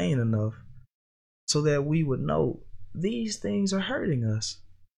been plain enough so that we would know these things are hurting us,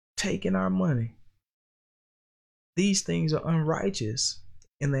 taking our money. These things are unrighteous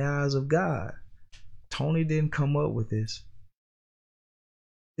in the eyes of God. Tony didn't come up with this.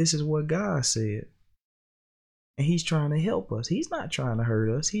 This is what God said. And he's trying to help us. He's not trying to hurt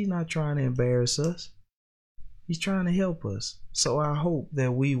us. He's not trying to embarrass us. He's trying to help us. So I hope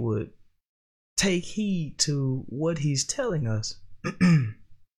that we would take heed to what he's telling us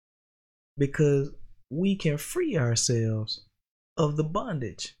because we can free ourselves of the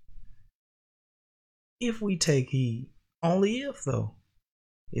bondage if we take heed. Only if, though.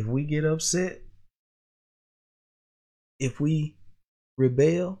 If we get upset, if we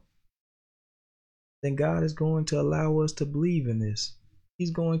rebel, then God is going to allow us to believe in this.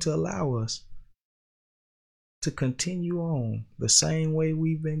 He's going to allow us to continue on the same way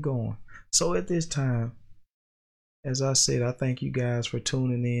we've been going. So at this time, as I said, I thank you guys for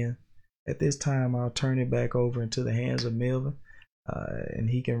tuning in. At this time, I'll turn it back over into the hands of Melvin, and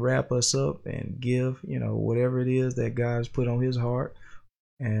he can wrap us up and give, whatever it is that God's put on his heart.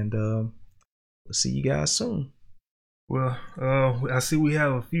 And we'll see you guys soon. Well, I see we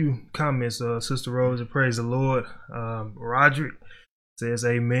have a few comments. Sister Rosa, praise the Lord. Roderick says,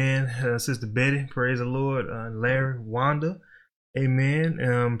 amen. Sister Betty, praise the Lord. Larry, Wanda,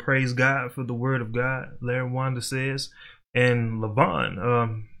 amen. Praise God for the word of God. Larry, Wanda says, and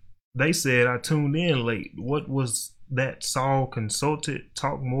Levon, they said, I tuned in late. What was that Saul consulted?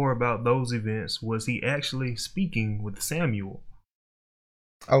 Talk more about those events. Was he actually speaking with Samuel?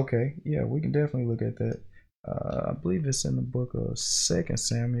 Okay, yeah, we can definitely look at that. I believe it's in the book of 2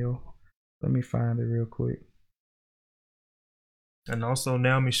 Samuel. Let me find it real quick. And also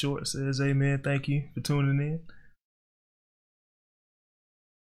Naomi Short says, amen. Thank you for tuning in.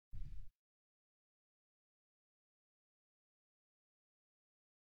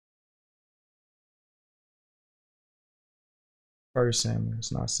 First Samuel,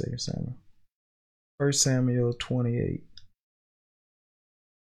 it's not 2 Samuel. 1 Samuel 28.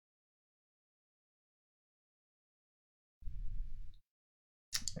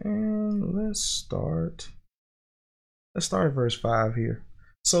 And let's start at verse 5 here.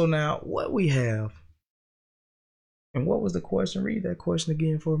 So now what we have, and what was the question? Read that question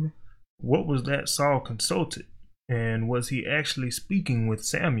again for me. What was that Saul consulted? And was he actually speaking with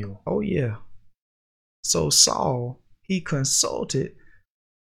Samuel? Oh yeah. So Saul, he consulted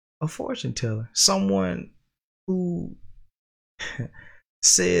a fortune teller, someone who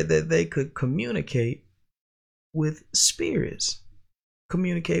said that they could communicate with spirits,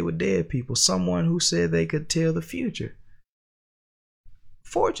 communicate with dead people, someone who said they could tell the future.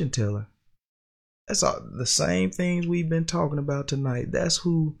 Fortune teller. That's all the same things we've been talking about tonight. That's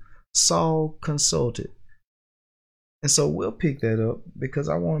who Saul consulted. And so we'll pick that up because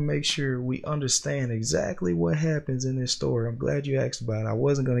I want to make sure we understand exactly what happens in this story. I'm glad you asked about it. I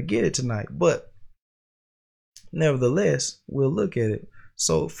wasn't going to get it tonight, but nevertheless, we'll look at it.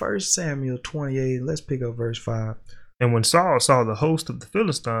 So 1 Samuel 28, let's pick up verse 5. And when Saul saw the host of the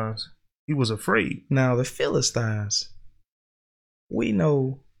Philistines, he was afraid. Now the Philistines, we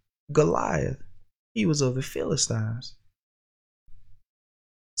know Goliath, he was of the Philistines.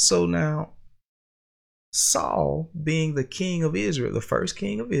 So now Saul, being the king of Israel, the first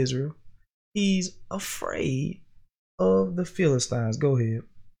king of Israel, he's afraid of the Philistines. Go ahead.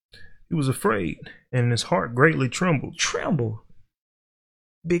 He was afraid, and his heart greatly trembled.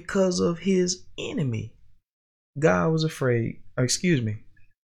 Because of his enemy. God was afraid.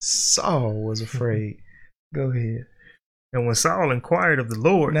 Saul was afraid. Go ahead. And when Saul inquired of the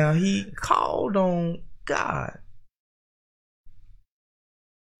Lord. Now he called on God.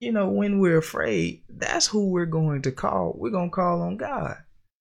 When we're afraid, that's who we're going to call. We're going to call on God.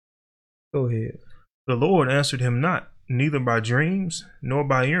 Go ahead. The Lord answered him not, neither by dreams, nor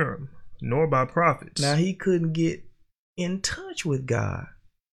by Urim, nor by prophets. Now he couldn't get in touch with God.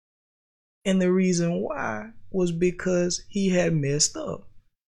 And the reason why was because he had messed up.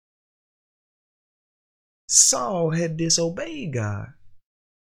 Saul had disobeyed God.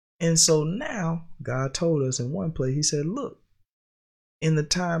 And so now God told us in one place, he said, look, in the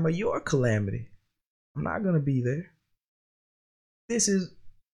time of your calamity, I'm not going to be there. This is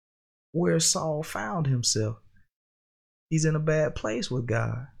where Saul found himself. He's in a bad place with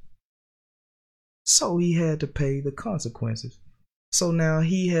God. So he had to pay the consequences. So now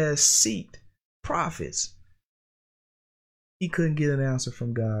he has sought prophets. He couldn't get an answer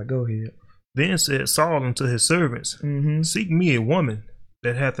from God. Go ahead. Then said Saul unto his servants, Seek me a woman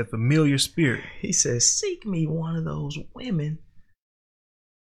that hath a familiar spirit. He says, seek me one of those women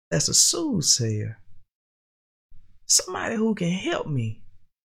that's a soothsayer. Somebody who can help me.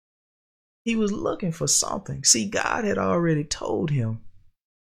 He was looking for something. See, God had already told him,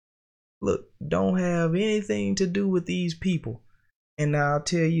 look, don't have anything to do with these people. And now I'll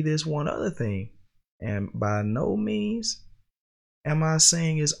tell you this one other thing. And by no means am I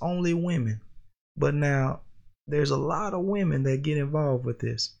saying it's only women. But now there's a lot of women that get involved with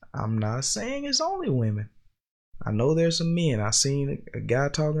this. I'm not saying it's only women. I know there's some men. I seen a guy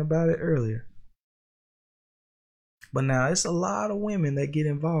talking about it earlier. But now it's a lot of women that get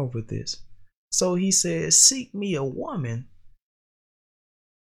involved with this. So he says, seek me a woman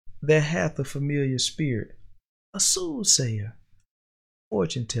that hath a familiar spirit, a soothsayer,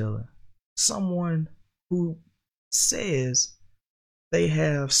 fortune teller, someone who says they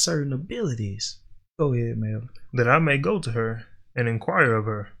have certain abilities. Go ahead, Melvin. That I may go to her and inquire of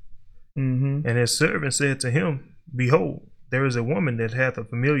her. And his servant said to him, Behold, there is a woman that hath a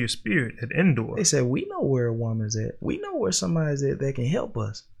familiar spirit at Endor. They said, we know where a woman's at. We know where somebody's at that can help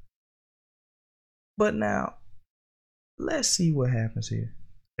us. But now, let's see what happens here.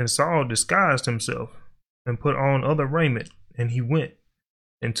 And Saul disguised himself and put on other raiment, and he went,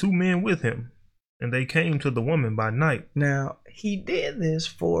 and 2 men with him, and they came to the woman by night. Now, he did this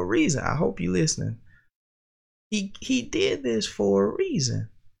for a reason. I hope you're listening. He did this for a reason,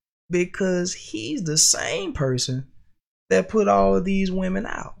 because he's the same person that put all of these women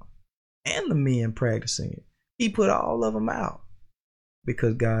out and the men practicing it. He put all of them out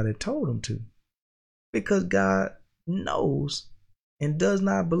because God had told him to. Because God knows and does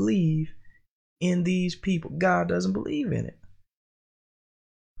not believe in these people. God doesn't believe in it.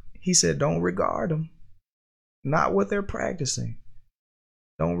 He said, don't regard them. Not what they're practicing.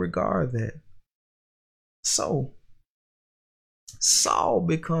 Don't regard that. So, Saul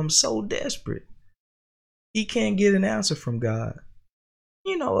becomes so desperate. He can't get an answer from God.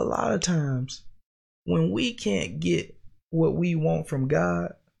 You know, a lot of times when we can't get what we want from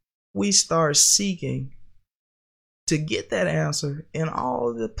God, we start seeking to get that answer in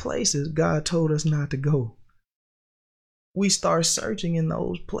all the places God told us not to go. We start searching in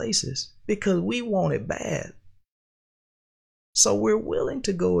those places because we want it bad. So we're willing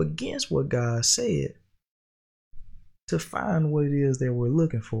to go against what God said to find what it is that we're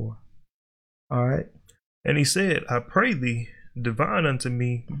looking for. All right. And he said, I pray thee, divine unto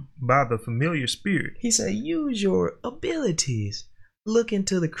me by the familiar spirit. He said, use your abilities. Look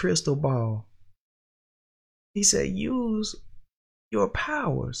into the crystal ball. He said, use your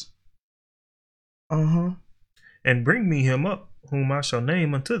powers. And bring me him up, whom I shall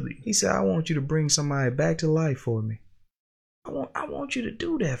name unto thee. He said, I want you to bring somebody back to life for me. I want you to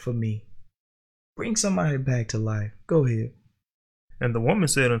do that for me. Bring somebody back to life. Go ahead. And the woman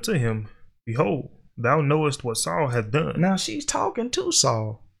said unto him, Behold, thou knowest what Saul hath done. Now she's talking to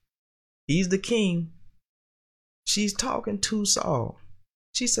Saul. He's the king. She's talking to Saul.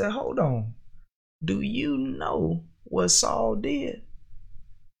 She said, hold on. Do you know what Saul did?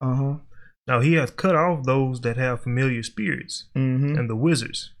 Now he hath cut off those that have familiar spirits and the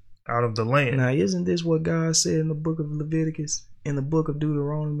wizards out of the land. Now, isn't this what God said in the book of Leviticus, in the book of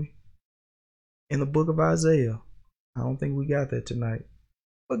Deuteronomy, in the book of Isaiah? I don't think we got that tonight.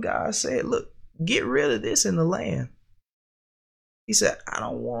 But God said, look, get rid of this in the land. He said, I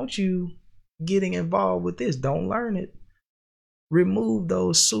don't want you getting involved with this. Don't learn it. Remove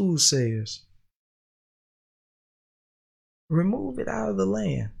those soothsayers. Remove it out of the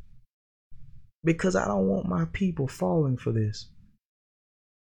land. Because I don't want my people falling for this.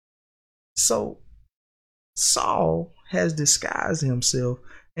 So Saul has disguised himself,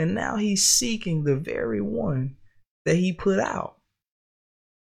 and now he's seeking the very one that he put out.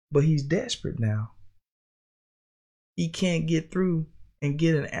 But he's desperate now. He can't get through and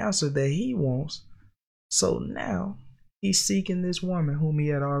get an answer that he wants. So now he's seeking this woman whom he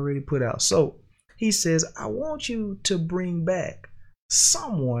had already put out. So he says, I want you to bring back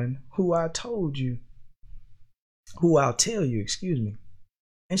someone who I told you, who I'll tell you, excuse me.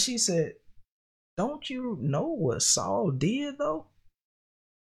 And she said, don't you know what Saul did though?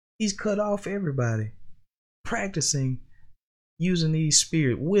 He's cut off everybody practicing using these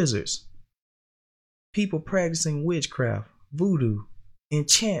spirit wizards, people practicing witchcraft, voodoo,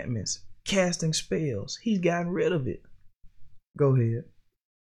 enchantments, casting spells. He's gotten rid of it. Go ahead.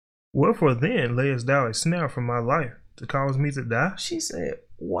 Wherefore then layest thou a snare for my life to cause me to die? She said,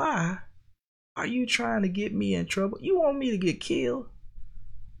 why Are you trying to get me in trouble? You want me to get killed?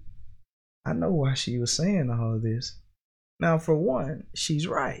 I know why she was saying all of this. Now, for one, she's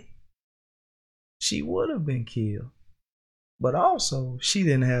right. She would have been killed. But also, she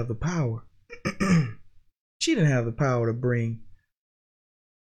didn't have the power. She didn't have the power to bring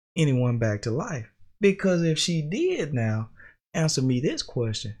anyone back to life. Because if she did now, answer me this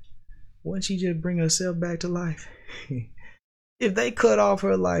question. Wouldn't she just bring herself back to life? If they cut off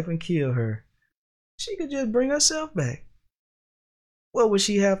her life and kill her, she could just bring herself back. What would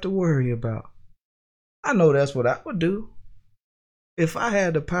she have to worry about? I know that's what I would do. If I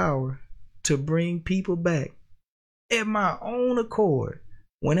had the power to bring people back at my own accord,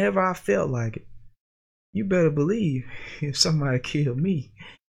 whenever I felt like it, you better believe if somebody killed me,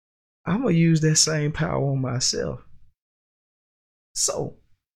 I'm going to use that same power on myself. So,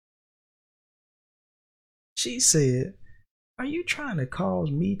 she said, are you trying to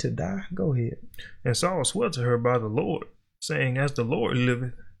cause me to die? Go ahead. And Saul swore to her by the Lord, saying, as the Lord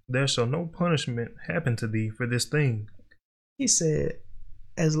liveth, there shall no punishment happen to thee for this thing. He said,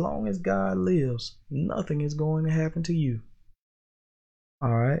 as long as God lives, nothing is going to happen to you.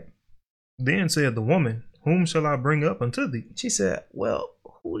 All right. Then said the woman, whom shall I bring up unto thee? She said, well,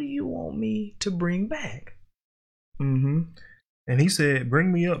 who do you want me to bring back? And he said,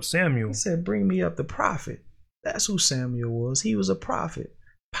 bring me up Samuel. He said, bring me up the prophet. That's who Samuel was. He was a prophet,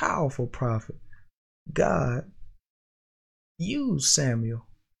 powerful prophet. God used Samuel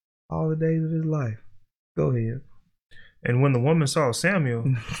all the days of his life. Go ahead. And when the woman saw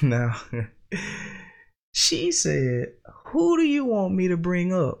Samuel, now she said, who do you want me to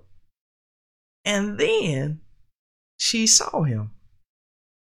bring up? And then she saw him.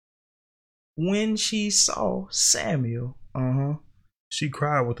 When she saw Samuel, she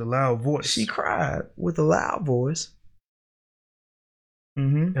cried with a loud voice. She cried with a loud voice.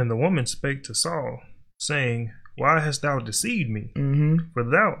 And the woman spake to Saul, saying, why hast thou deceived me? For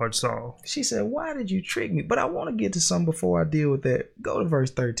thou art Saul. She said, why did you trick me? But I want to get to something before I deal with that. Go to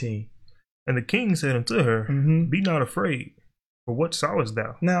verse 13. And the king said unto her, be not afraid, for what sawest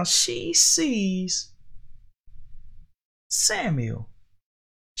thou? Now she sees Samuel.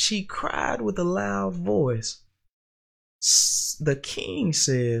 She cried with a loud voice. The king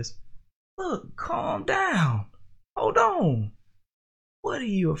says, look, calm down. Hold on. What are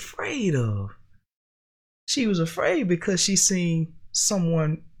you afraid of? She was afraid because she seen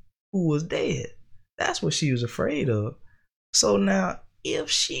someone who was dead. That's what she was afraid of. So now, if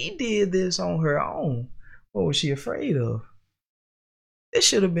she did this on her own, what was she afraid of? This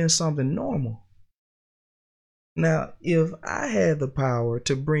should have been something normal. Now, if I had the power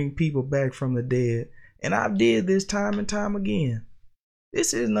to bring people back from the dead, and I did this time and time again,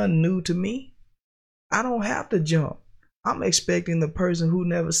 this is nothing new to me. I don't have to jump. I'm expecting the person who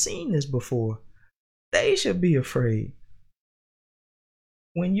never seen this before. They should be afraid.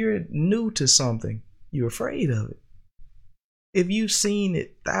 When you're new to something, you're afraid of it. If you've seen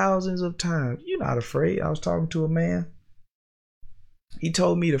it thousands of times, you're not afraid. I was talking to a man. He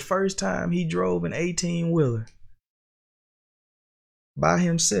told me the first time he drove an 18-wheeler by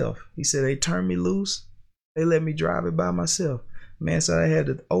himself. He said, they turned me loose. They let me drive it by myself. Man said I had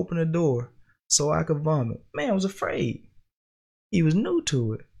to open the door so I could vomit. Man was afraid. He was new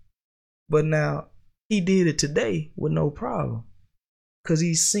to it. But now he did it today with no problem. Because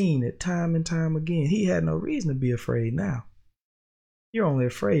he's seen it time and time again. He had no reason to be afraid now. You're only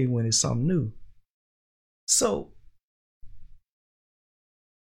afraid when it's something new. So,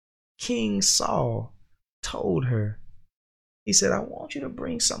 King Saul told her, he said, I want you to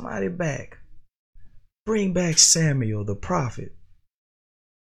bring somebody back. Bring back Samuel the prophet.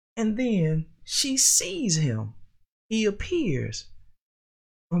 And then she sees him. He appears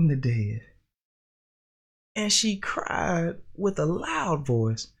from the dead. And she cried with a loud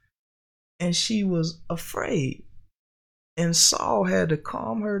voice. And she was afraid. And Saul had to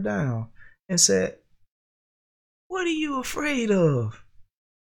calm her down and said, what are you afraid of?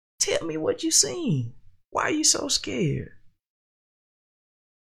 Tell me what you seen. Why are you so scared?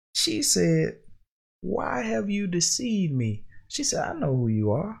 She said, why have you deceived me? She said, I know who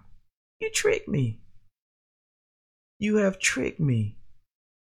you are. You tricked me. You have tricked me.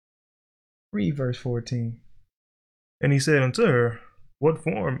 Read verse 14. And he said unto her, what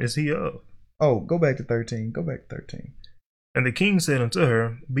form is he of? Oh, go back to 13. Go back to 13. And the king said unto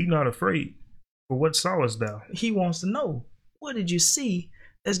her, be not afraid, for what sawest thou? He wants to know, what did you see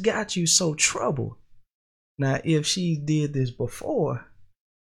that's got you so troubled? Now, if she did this before,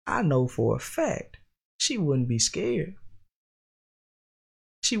 I know for a fact she wouldn't be scared.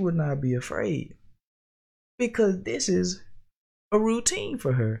 She would not be afraid. Because this is a routine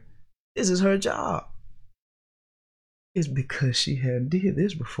for her. This is her job. It's because she hadn't did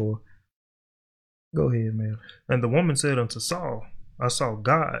this before. Go ahead, man. And the woman said unto Saul, I saw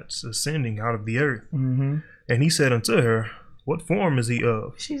gods ascending out of the earth. Mm-hmm. And he said unto her, what form is he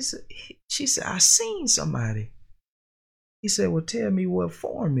of? She said, I seen somebody. He said, well, tell me, what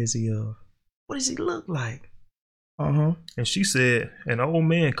form is he of? What does he look like? Uh-huh. And she said, an old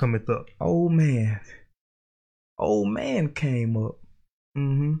man cometh up. Old man. Old man came up.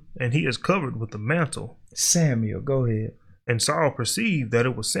 Mm-hmm. And he is covered with a mantle. Samuel, go ahead. And Saul perceived that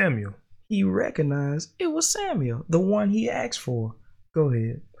it was Samuel. He recognized it was Samuel, the one he asked for. Go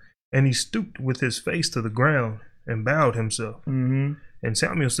ahead. And he stooped with his face to the ground and bowed himself. Mm-hmm. And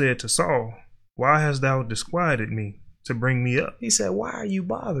Samuel said to Saul, why hast thou disquieted me to bring me up? He said, why are you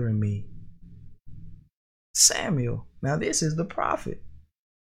bothering me? Samuel. Now this is the prophet.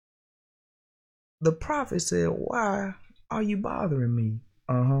 The prophet said, why are you bothering me?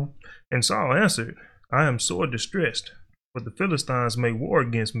 Uh-huh. And Saul answered, I am sore distressed, for the Philistines make war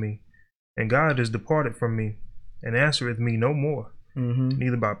against me, and God is departed from me, and answereth me no more,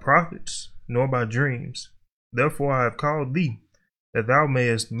 neither by prophets, nor by dreams. Therefore I have called thee, that thou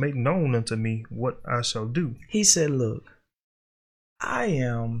mayest make known unto me what I shall do. He said, look,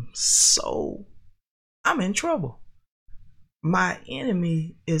 I'm in trouble. My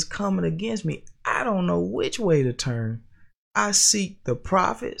enemy is coming against me. I don't know which way to turn. I seek the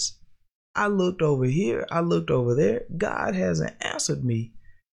prophets. I looked over here. I looked over there. God hasn't answered me.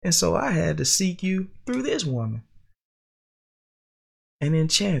 And so I had to seek you through this woman, an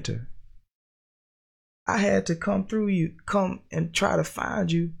enchanter. I had to come and try to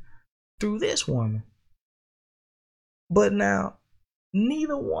find you through this woman. But now,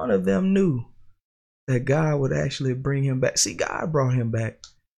 neither one of them knew that God would actually bring him back. See, God brought him back.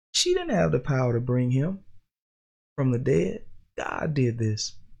 She didn't have the power to bring him from the dead. God did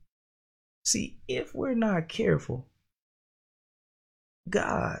this. See, if we're not careful,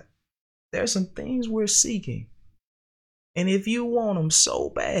 God, there's some things we're seeking. And if you want them so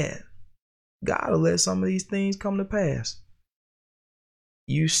bad, God will let some of these things come to pass.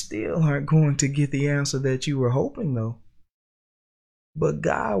 You still aren't going to get the answer that you were hoping, though. But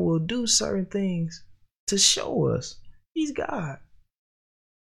God will do certain things to show us he's God.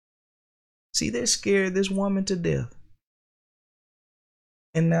 See, they're scared this woman to death.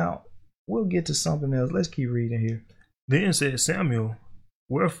 And now we'll get to something else. Let's keep reading here. Then said Samuel,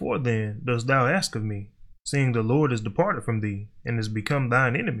 wherefore then dost thou ask of me, seeing the Lord is departed from thee, and is become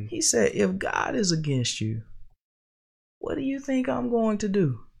thine enemy? He said, if God is against you, what do you think I'm going to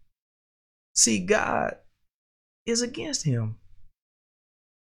do? See, God is against him.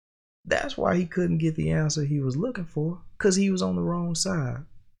 That's why he couldn't get the answer he was looking for, because he was on the wrong side.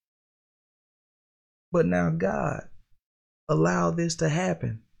 But now God allowed this to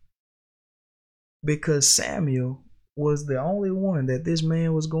happen because Samuel was the only one that this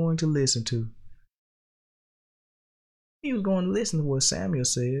man was going to listen to. He was going to listen to what Samuel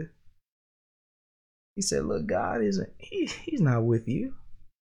said. He said, look, God he's not with you.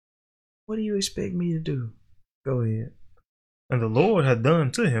 What do you expect me to do? Go ahead. And the Lord hath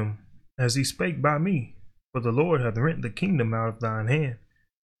done to him as he spake by me, for the Lord hath rent the kingdom out of thine hand,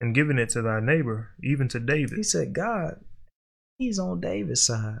 and given it to thy neighbor, even to David. He said, God, he's on David's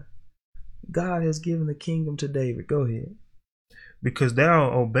side. God has given the kingdom to David. Go ahead. Because thou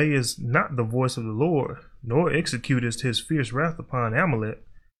obeyest not the voice of the Lord, nor executest his fierce wrath upon Amalek.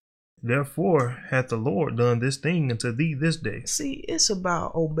 Therefore hath the Lord done this thing unto thee this day. See, it's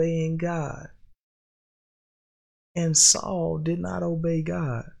about obeying God. And Saul did not obey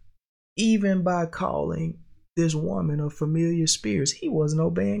God. Even by calling this woman of familiar spirits, he wasn't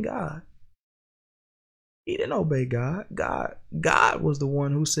obeying God. He didn't obey God. God was the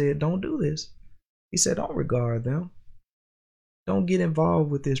one who said, don't do this. He said, don't regard them. Don't get involved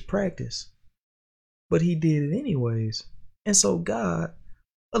with this practice. But he did it anyways. And so God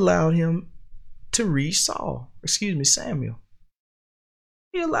allowed him to reach Samuel.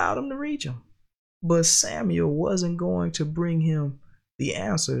 He allowed him to reach him. But Samuel wasn't going to bring him the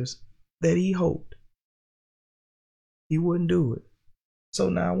answers that he hoped. He wouldn't do it. So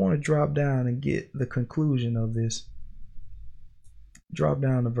now I want to drop down and get the conclusion of this. Drop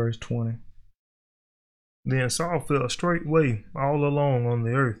down to verse 20. Then Saul fell straightway all along on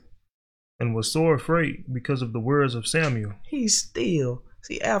the earth, and was sore afraid because of the words of Samuel.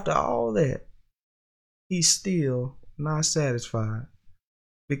 After all that, he's still not satisfied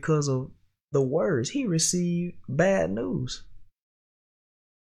because of the words. He received bad news.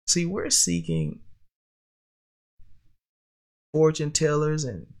 See, we're seeking fortune tellers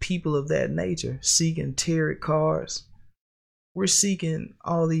and people of that nature, seeking tarot cards, We're seeking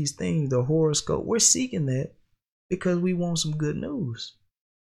all these things, the horoscope. We're seeking that because we want some good news.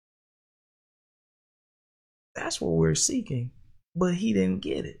 That's what we're seeking. But he didn't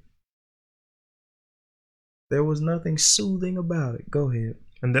get it. There was nothing soothing about it. Go ahead.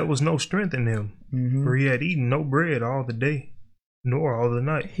 And there was no strength in him, for he had eaten no bread all the day, nor all the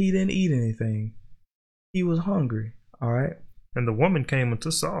night. He didn't eat anything. He was hungry. All right. And the woman came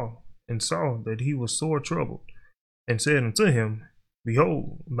unto Saul, and saw that he was sore troubled, and said unto him,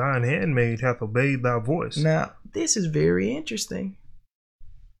 Behold, thine handmaid hath obeyed thy voice. Now, this is very interesting.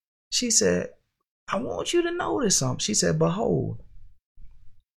 She said, I want you to notice something. She said, Behold,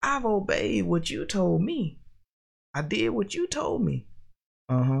 I've obeyed what you told me. I did what you told me.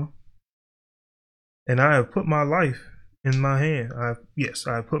 And I have put my life in my hand. I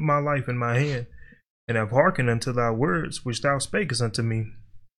have put my life in my hand, and have hearkened unto thy words which thou spakest unto me.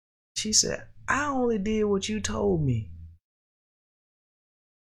 She said, I only did what you told me.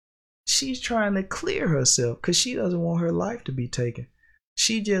 She's trying to clear herself because she doesn't want her life to be taken.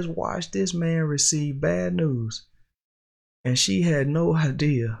 She just watched this man receive bad news, and she had no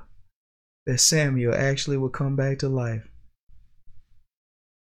idea that Samuel actually would come back to life.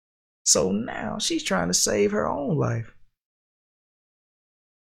 So now she's trying to save her own life.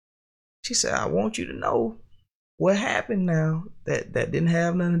 She said, I want you to know what happened now. That didn't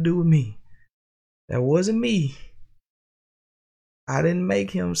have nothing to do with me. That wasn't me. I didn't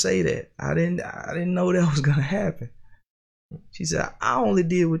make him say that. I didn't know that was gonna happen. She said, I only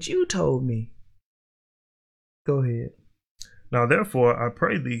did what you told me. Go ahead. Now therefore I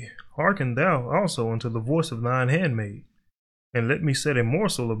pray thee, hearken thou also unto the voice of thine handmaid, and let me set a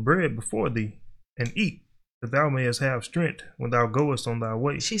morsel of bread before thee, and eat, that thou mayest have strength when thou goest on thy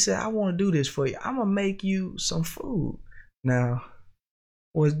way. She said, I want to do this for you. I'm going to make you some food. Now,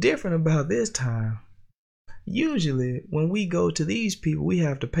 what's different about this time, usually when we go to these people, we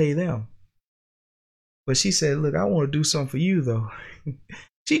have to pay them. But she said, look, I want to do something for you, though.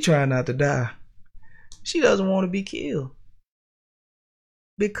 She trying not to die. She doesn't want to be killed.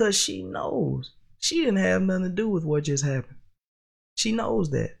 Because she knows she didn't have nothing to do with what just happened. She knows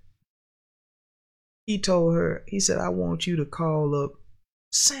that. He told her, he said, I want you to call up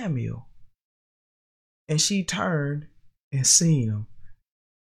Samuel. And she turned and seen him.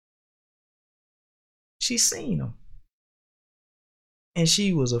 She seen him. And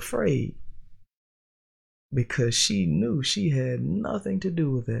she was afraid because she knew she had nothing to do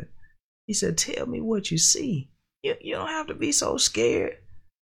with it. He said, tell me what you see. You don't have to be so scared.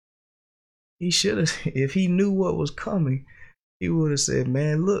 He should have, if he knew what was coming, he would have said,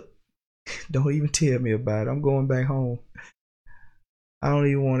 man, look, don't even tell me about it. I'm going back home. I don't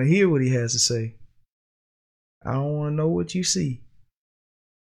even want to hear what he has to say. I don't want to know what you see.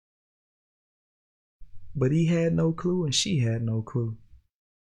 But he had no clue and she had no clue.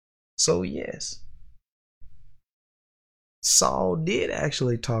 So yes, Saul did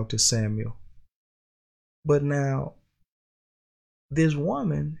actually talk to Samuel. But now, this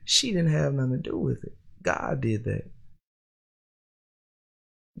woman, she didn't have nothing to do with it. God did that.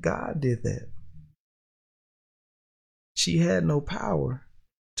 God did that. She had no power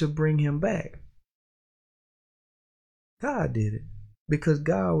to bring him back. God did it because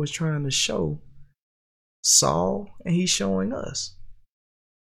God was trying to show Saul, and he's showing us.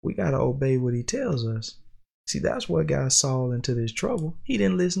 We got to obey what he tells us. See, that's what got Saul into this trouble. He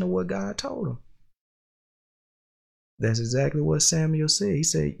didn't listen to what God told him. That's exactly what Samuel said. He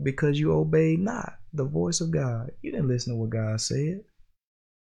said, because you obeyed not the voice of God. You didn't listen to what God said.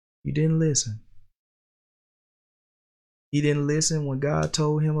 You didn't listen. He didn't listen when God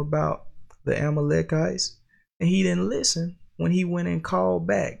told him about the Amalekites. And he didn't listen when he went and called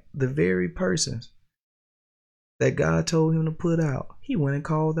back the very persons that God told him to put out. He went and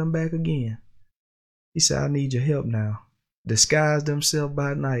called them back again. He said, I need your help now. Disguised himself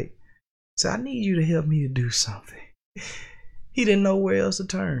by night. He said, I need you to help me to do something. He didn't know where else to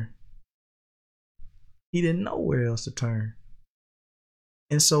turn. He didn't know where else to turn.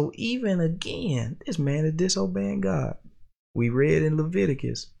 And so even again, this man is disobeying God. We read in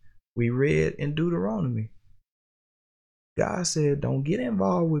Leviticus. We read in Deuteronomy. God said, don't get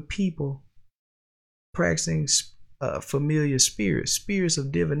involved with people practicing familiar spirits, spirits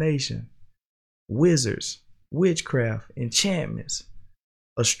of divination, wizards, witchcraft, enchantments,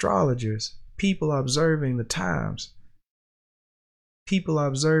 astrologers, people observing the times, people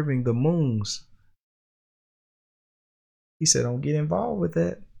observing the moons. He said, don't get involved with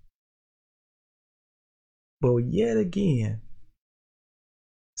that. But yet again,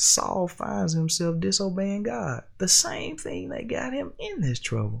 Saul finds himself disobeying God. The same thing that got him in this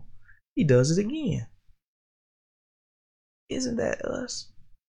trouble. He does it again. Isn't that us?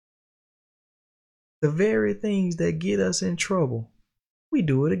 The very things that get us in trouble, we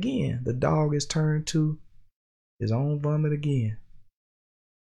do it again. The dog is turned to his own vomit again.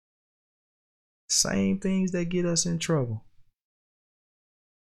 Same things that get us in trouble.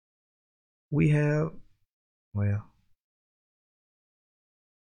 We have, well,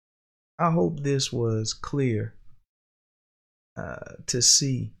 I hope this was clear to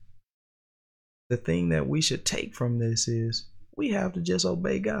see. The thing that we should take from this is we have to just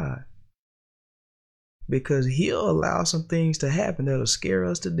obey God, because he'll allow some things to happen that'll scare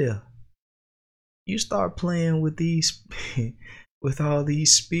us to death. You start playing with these with all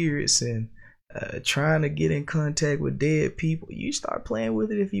these spirits and trying to get in contact with dead people. You start playing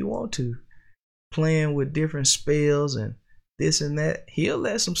with it if you want to, playing with different spells and this and that. He'll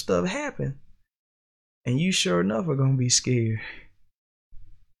let some stuff happen, and you sure enough are gonna be scared.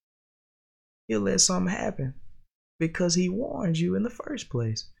 He'll let something happen because he warned you in the first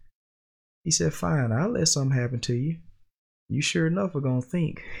place. He said, fine, I'll let something happen to you. You sure enough are gonna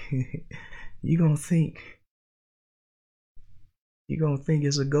think. You're gonna think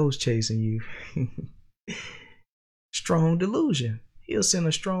it's a ghost chasing you. Strong delusion. He'll send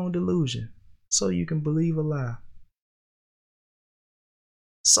a strong delusion so you can believe a lie.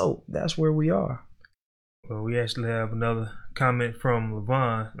 So that's where we are. Well, we actually have another comment from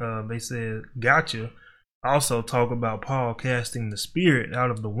Levon. They said, gotcha. Also talk about Paul casting the spirit out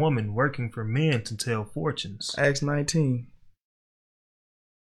of the woman working for men to tell fortunes. Acts 19.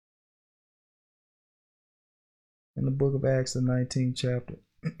 In the book of Acts, the 19th chapter.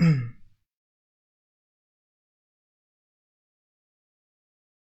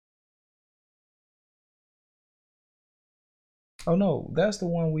 Oh no, that's the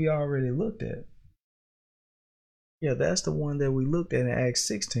one we already looked at. Yeah, that's the one that we looked at in Acts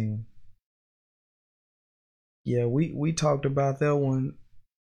 16. Yeah, we talked about that one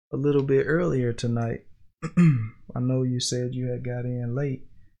a little bit earlier tonight. I know you said you had got in late,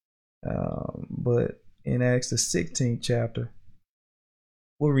 but in Acts the 16th chapter,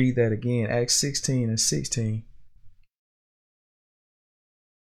 we'll read that again. Acts 16 and 16.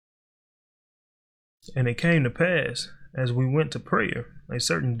 And it came to pass, as we went to prayer, a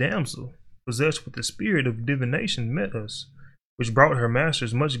certain damsel, possessed with the spirit of divination, met us, which brought her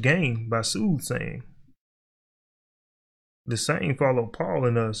masters much gain by soothsaying. The same followed Paul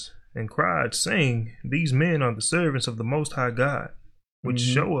and us, and cried, saying, these men are the servants of the Most High God, which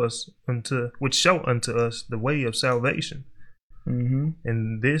show unto us the way of salvation.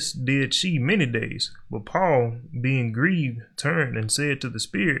 And this did she many days. But Paul, being grieved, turned and said to the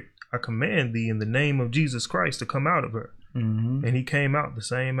spirit, I command thee in the name of Jesus Christ to come out of her. And he came out the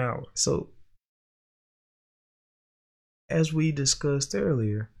same hour. So, as we discussed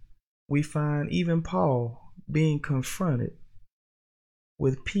earlier, we find even Paul being confronted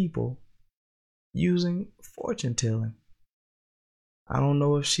with people using fortune telling. I don't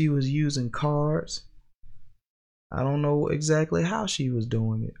know if she was using cards. I don't know exactly how she was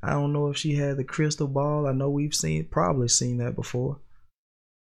doing it. I don't know if she had the crystal ball. I know we've probably seen that before.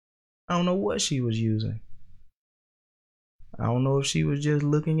 I don't know what she was using. I don't know if she was just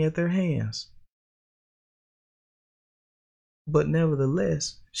looking at their hands. But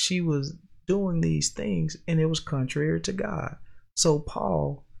nevertheless, she was doing these things, and it was contrary to God. So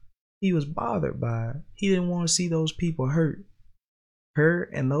Paul, he was bothered by it. He didn't want to see those people hurt. Her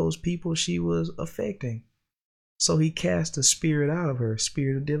and those people she was affecting. So he cast the spirit out of her,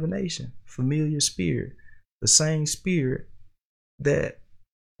 spirit of divination, familiar spirit, the same spirit that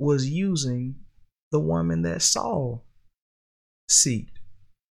was using the woman that Saul seeked.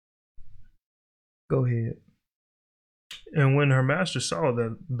 Go ahead. And when her master saw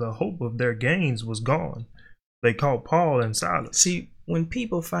that the hope of their gains was gone, they called Paul and Silas. See, when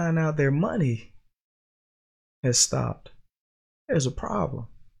people find out their money has stopped, there's a problem.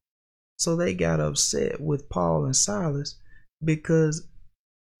 So they got upset with Paul and Silas because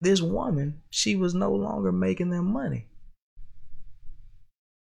this woman, she was no longer making them money.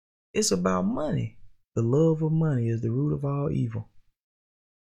 It's about money. The love of money is the root of all evil.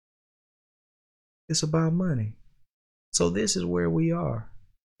 It's about money. So this is where we are.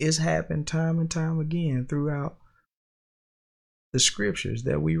 It's happened time and time again throughout the scriptures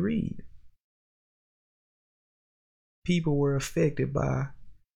that we read. People were affected by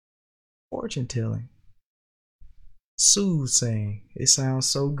fortune telling, soothsaying. It sounds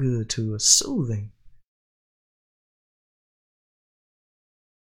so good to us. Soothing.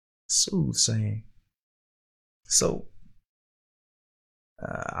 Soothsaying. So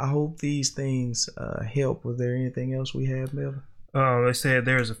I hope these things help. Was there anything else we have, Melvin? They said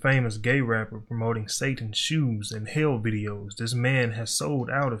there's a famous gay rapper promoting Satan's shoes and hell videos. This man has sold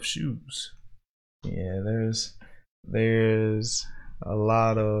out of shoes. Yeah, there's a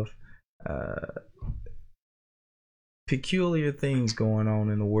lot of peculiar things going on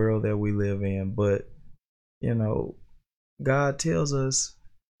in the world that we live in, but you know, God tells us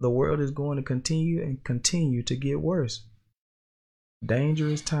the world is going to continue to get worse.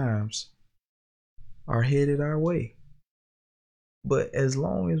 Dangerous times are headed our way. But as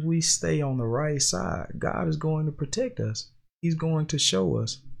long as we stay on the right side, God is going to protect us. He's going to show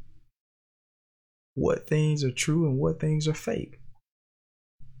us what things are true and what things are fake.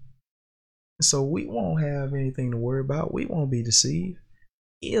 So we won't have anything to worry about. We won't be deceived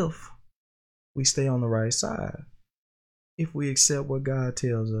if we stay on the right side, if we accept what God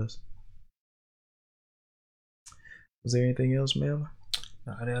tells us. Was there anything else, Melvin?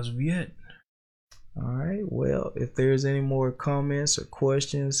 Not as of yet. All right. Well, if there's any more comments or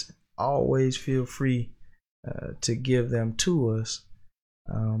questions, always feel free to give them to us.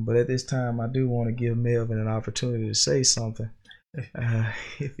 But at this time, I do want to give Melvin an opportunity to say something.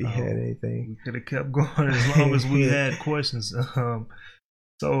 If he had anything. We could have kept going as long as we had questions.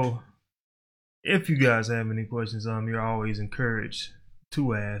 So if you guys have any questions, you're always encouraged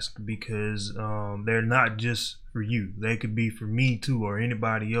to ask, because they're not just for you. They could be for me too, or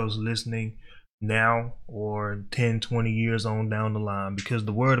anybody else listening now or 10, 20 years on down the line, because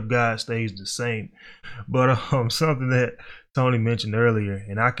the word of God stays the same. But something that Tony mentioned earlier,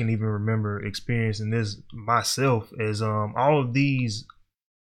 and I can even remember experiencing this myself, is all of these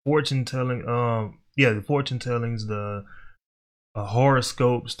fortune telling, the fortune tellings, the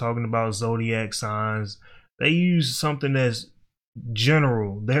horoscopes, talking about zodiac signs. They use something that's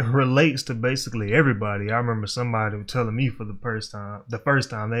general that relates to basically everybody. I remember somebody telling me for the first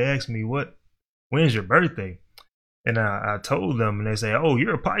time they asked me, when's your birthday? And I told them, and they say, "Oh,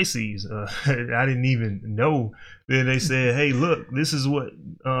 you're a Pisces." I didn't even know. Then they said, "Hey, look, this is what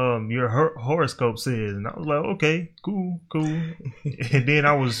your horoscope says." And I was like, "Okay, cool." And then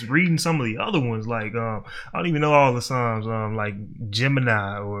I was reading some of the other ones, like I don't even know all the signs, like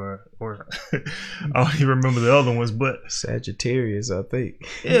Gemini or I don't even remember the other ones, but Sagittarius, I think.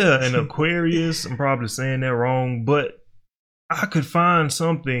 Yeah, and Aquarius. I'm probably saying that wrong, but I could find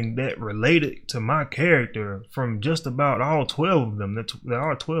something that related to my character from just about all 12 of them. There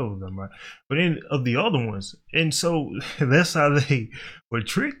are 12 of them, right? But in of the other ones. And so that's how they would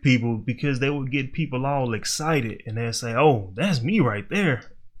trick people, because they would get people all excited and they'd say, "Oh, that's me right there.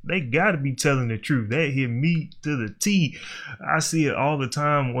 They got to be telling the truth. That hit me to the T." I see it all the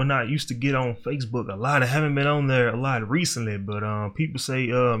time when I used to get on Facebook a lot. I haven't been on there a lot recently, but people say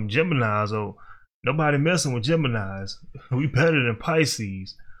Geminis, oh, nobody messing with Geminis. We better than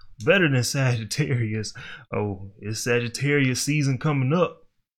Pisces. Better than Sagittarius. Oh, it's Sagittarius season coming up.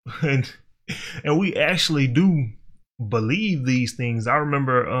 And we actually do believe these things. I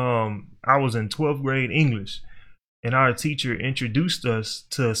remember I was in 12th grade English, and our teacher introduced us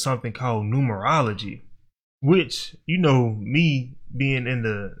to something called numerology, which, me being in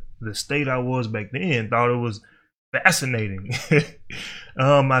the state I was back then, thought it was fascinating.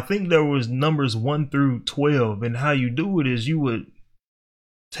 I think there was numbers 1 through 12, and how you do it is you would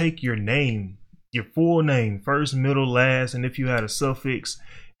take your name, your full name, first, middle, last, and if you had a suffix,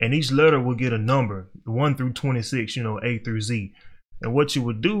 and each letter would get a number, 1 through 26, A through Z. And what you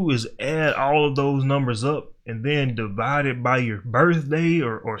would do is add all of those numbers up and then divide it by your birthday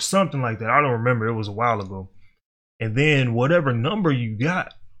or something like that. I don't remember. It was a while ago. And then whatever number you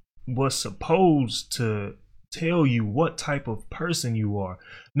got was supposed to tell you what type of person you are.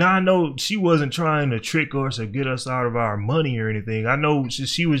 Now, I know she wasn't trying to trick us or get us out of our money or anything. I know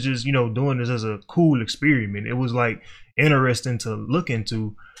she was just, doing this as a cool experiment. It was like interesting to look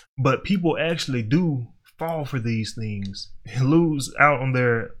into, but people actually do fall for these things and lose out on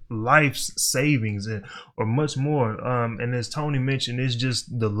their life's savings or much more. And as Tony mentioned, it's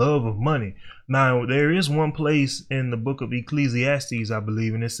just the love of money. Now, there is one place in the book of Ecclesiastes, I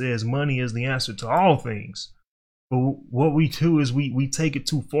believe, and it says money is the answer to all things. But what we do is we take it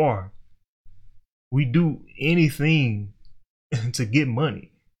too far. We do anything to get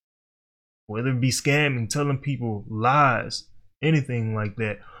money, whether it be scamming, telling people lies, anything like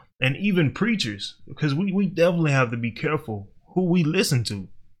that. And even preachers, because we definitely have to be careful who we listen to.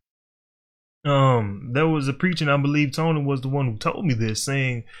 There was a preacher, and I believe Tony was the one who told me this,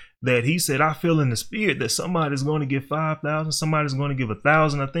 saying that he said, "I feel in the spirit that somebody's going to give 5,000, somebody's going to give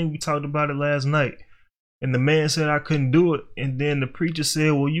 1,000. I think we talked about it last night." And the man said I couldn't do it. And then the preacher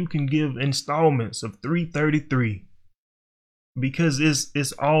said, "Well, you can give installments of $333, because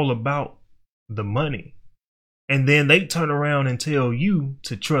it's all about the money." And then they turn around and tell you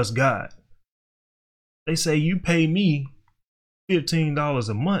to trust God. They say, you pay me $15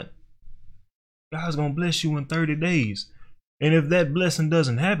 a month, God's gonna bless you in 30 days. And if that blessing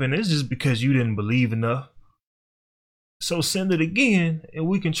doesn't happen, it's just because you didn't believe enough. So send it again and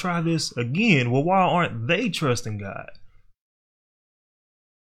we can try this again. Well, why aren't they trusting God?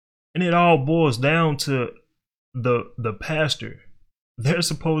 And it all boils down to the pastor. They're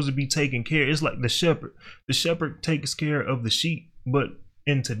supposed to be taking care. It's like the shepherd. The shepherd takes care of the sheep. But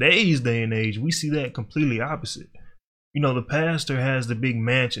in today's day and age, we see that completely opposite. You know, the pastor has the big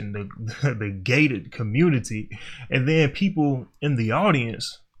mansion, the gated community, and then people in the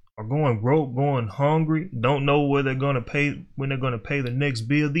audience are going broke, going hungry, don't know where they're going to pay, when they're going to pay the next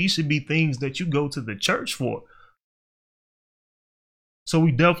bill. These should be things that you go to the church for. So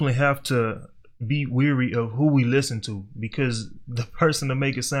we definitely have to be weary of who we listen to, because the person to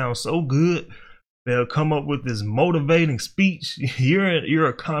make it sound so good, they'll come up with this motivating speech. You're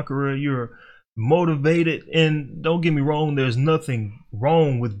a conqueror. You're motivated. And don't get me wrong, there's nothing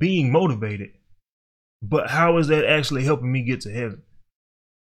wrong with being motivated. But how is that actually helping me get to heaven?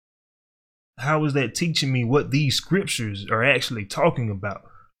 How is that teaching me what these scriptures are actually talking about?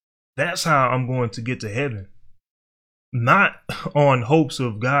 That's how I'm going to get to heaven. Not on hopes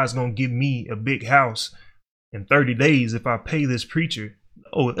of God's going to give me a big house in 30 days if I pay this preacher.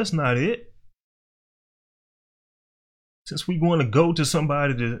 No, that's not it. Since we want to go to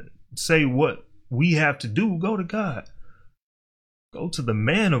somebody to say what we have to do, go to God. Go to the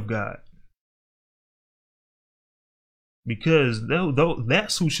man of God. Because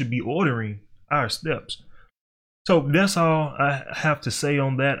that's who should be ordering our steps. So that's all I have to say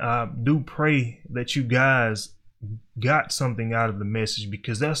on that. I do pray that you guys got something out of the message,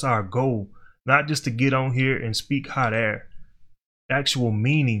 because that's our goal. Not just to get on here and speak hot air. Actual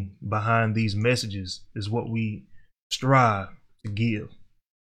meaning behind these messages is what we strive to give.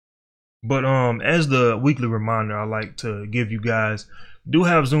 But as the weekly reminder, I like to give you guys, do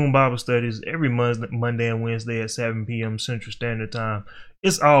have Zoom Bible studies every Monday and Wednesday at 7 p.m. Central Standard Time.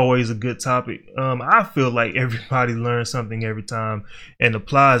 It's always a good topic. I feel like everybody learns something every time and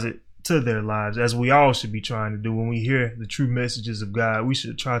applies it to their lives, as we all should be trying to do. When we hear the true messages of God, we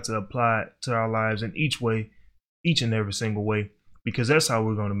should try to apply it to our lives in each way, each and every single way, because that's how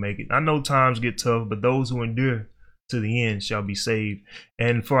we're going to make it. I know times get tough, but those who endure to the end shall be saved.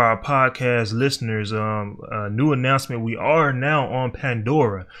 And for our podcast listeners, a new announcement: we are now on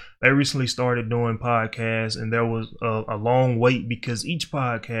Pandora. They recently started doing podcasts, and there was a long wait because each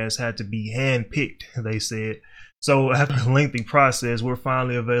podcast had to be handpicked, they said. So after a lengthy process, we're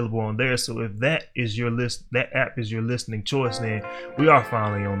finally available on there. So if that is your that app is your listening choice, then we are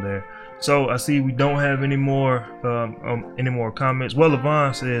finally on there. So I see we don't have any more comments. Well,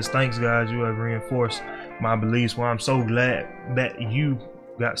 Levon says, "Thanks, guys. You have reinforced my beliefs." Well, I'm so glad that you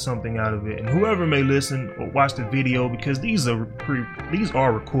got something out of it, and whoever may listen or watch the video, because these are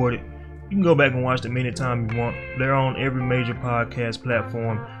recorded. You can go back and watch them anytime you want. They're on every major podcast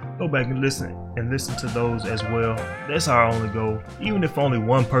platform. Go back and listen to those as well. That's our only goal. Even if only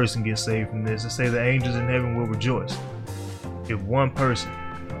one person gets saved from this, to say the angels in heaven will rejoice. If one person.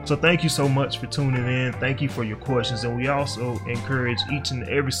 So thank you so much for tuning in. Thank you for your questions. And we also encourage each and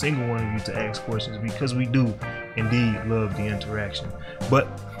every single one of you to ask questions, because we do indeed love the interaction. But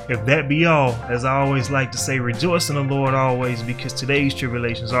if that be all, as I always like to say, rejoice in the Lord always, because today's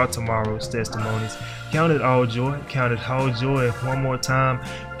tribulations are tomorrow's testimonies. Count it all joy. Count it all joy. One more time.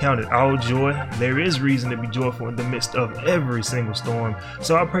 Count it all joy. There is reason to be joyful in the midst of every single storm.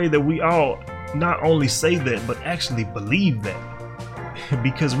 So I pray that we all not only say that, but actually believe that.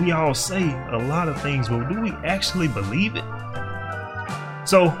 Because we all say a lot of things, but do we actually believe it?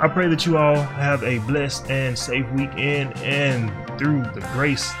 So I pray that you all have a blessed and safe weekend, and through the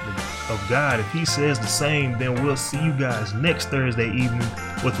grace of God, if he says the same, then we'll see you guys next Thursday evening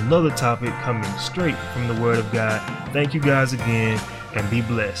with another topic coming straight from the Word of God. Thank you guys again, and be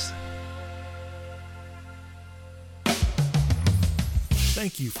blessed.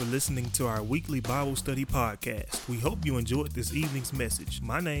 Thank you for listening to our weekly Bible study podcast. We hope you enjoyed this evening's message.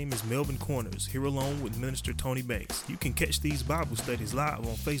 My name is Melvin Corners, here along with Minister Tony Banks. You can catch these Bible studies live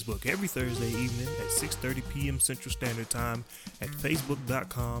on Facebook every Thursday evening at 6:30 p.m. Central Standard Time at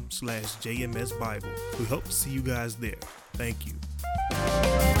facebook.com/JMS Bible. We hope to see you guys there. Thank you.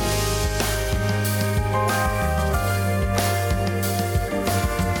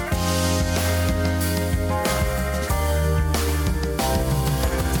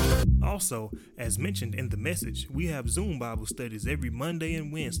 Also, as mentioned in the message, we have Zoom Bible studies every Monday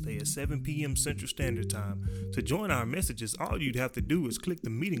and Wednesday at 7 p.m. Central Standard Time. To join our messages, all you'd have to do is click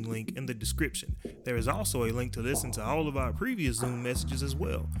the meeting link in the description. There is also a link to listen to all of our previous Zoom messages as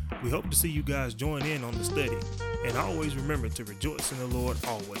well. We hope to see you guys join in on the study. And always remember to rejoice in the Lord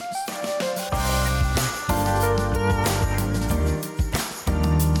always.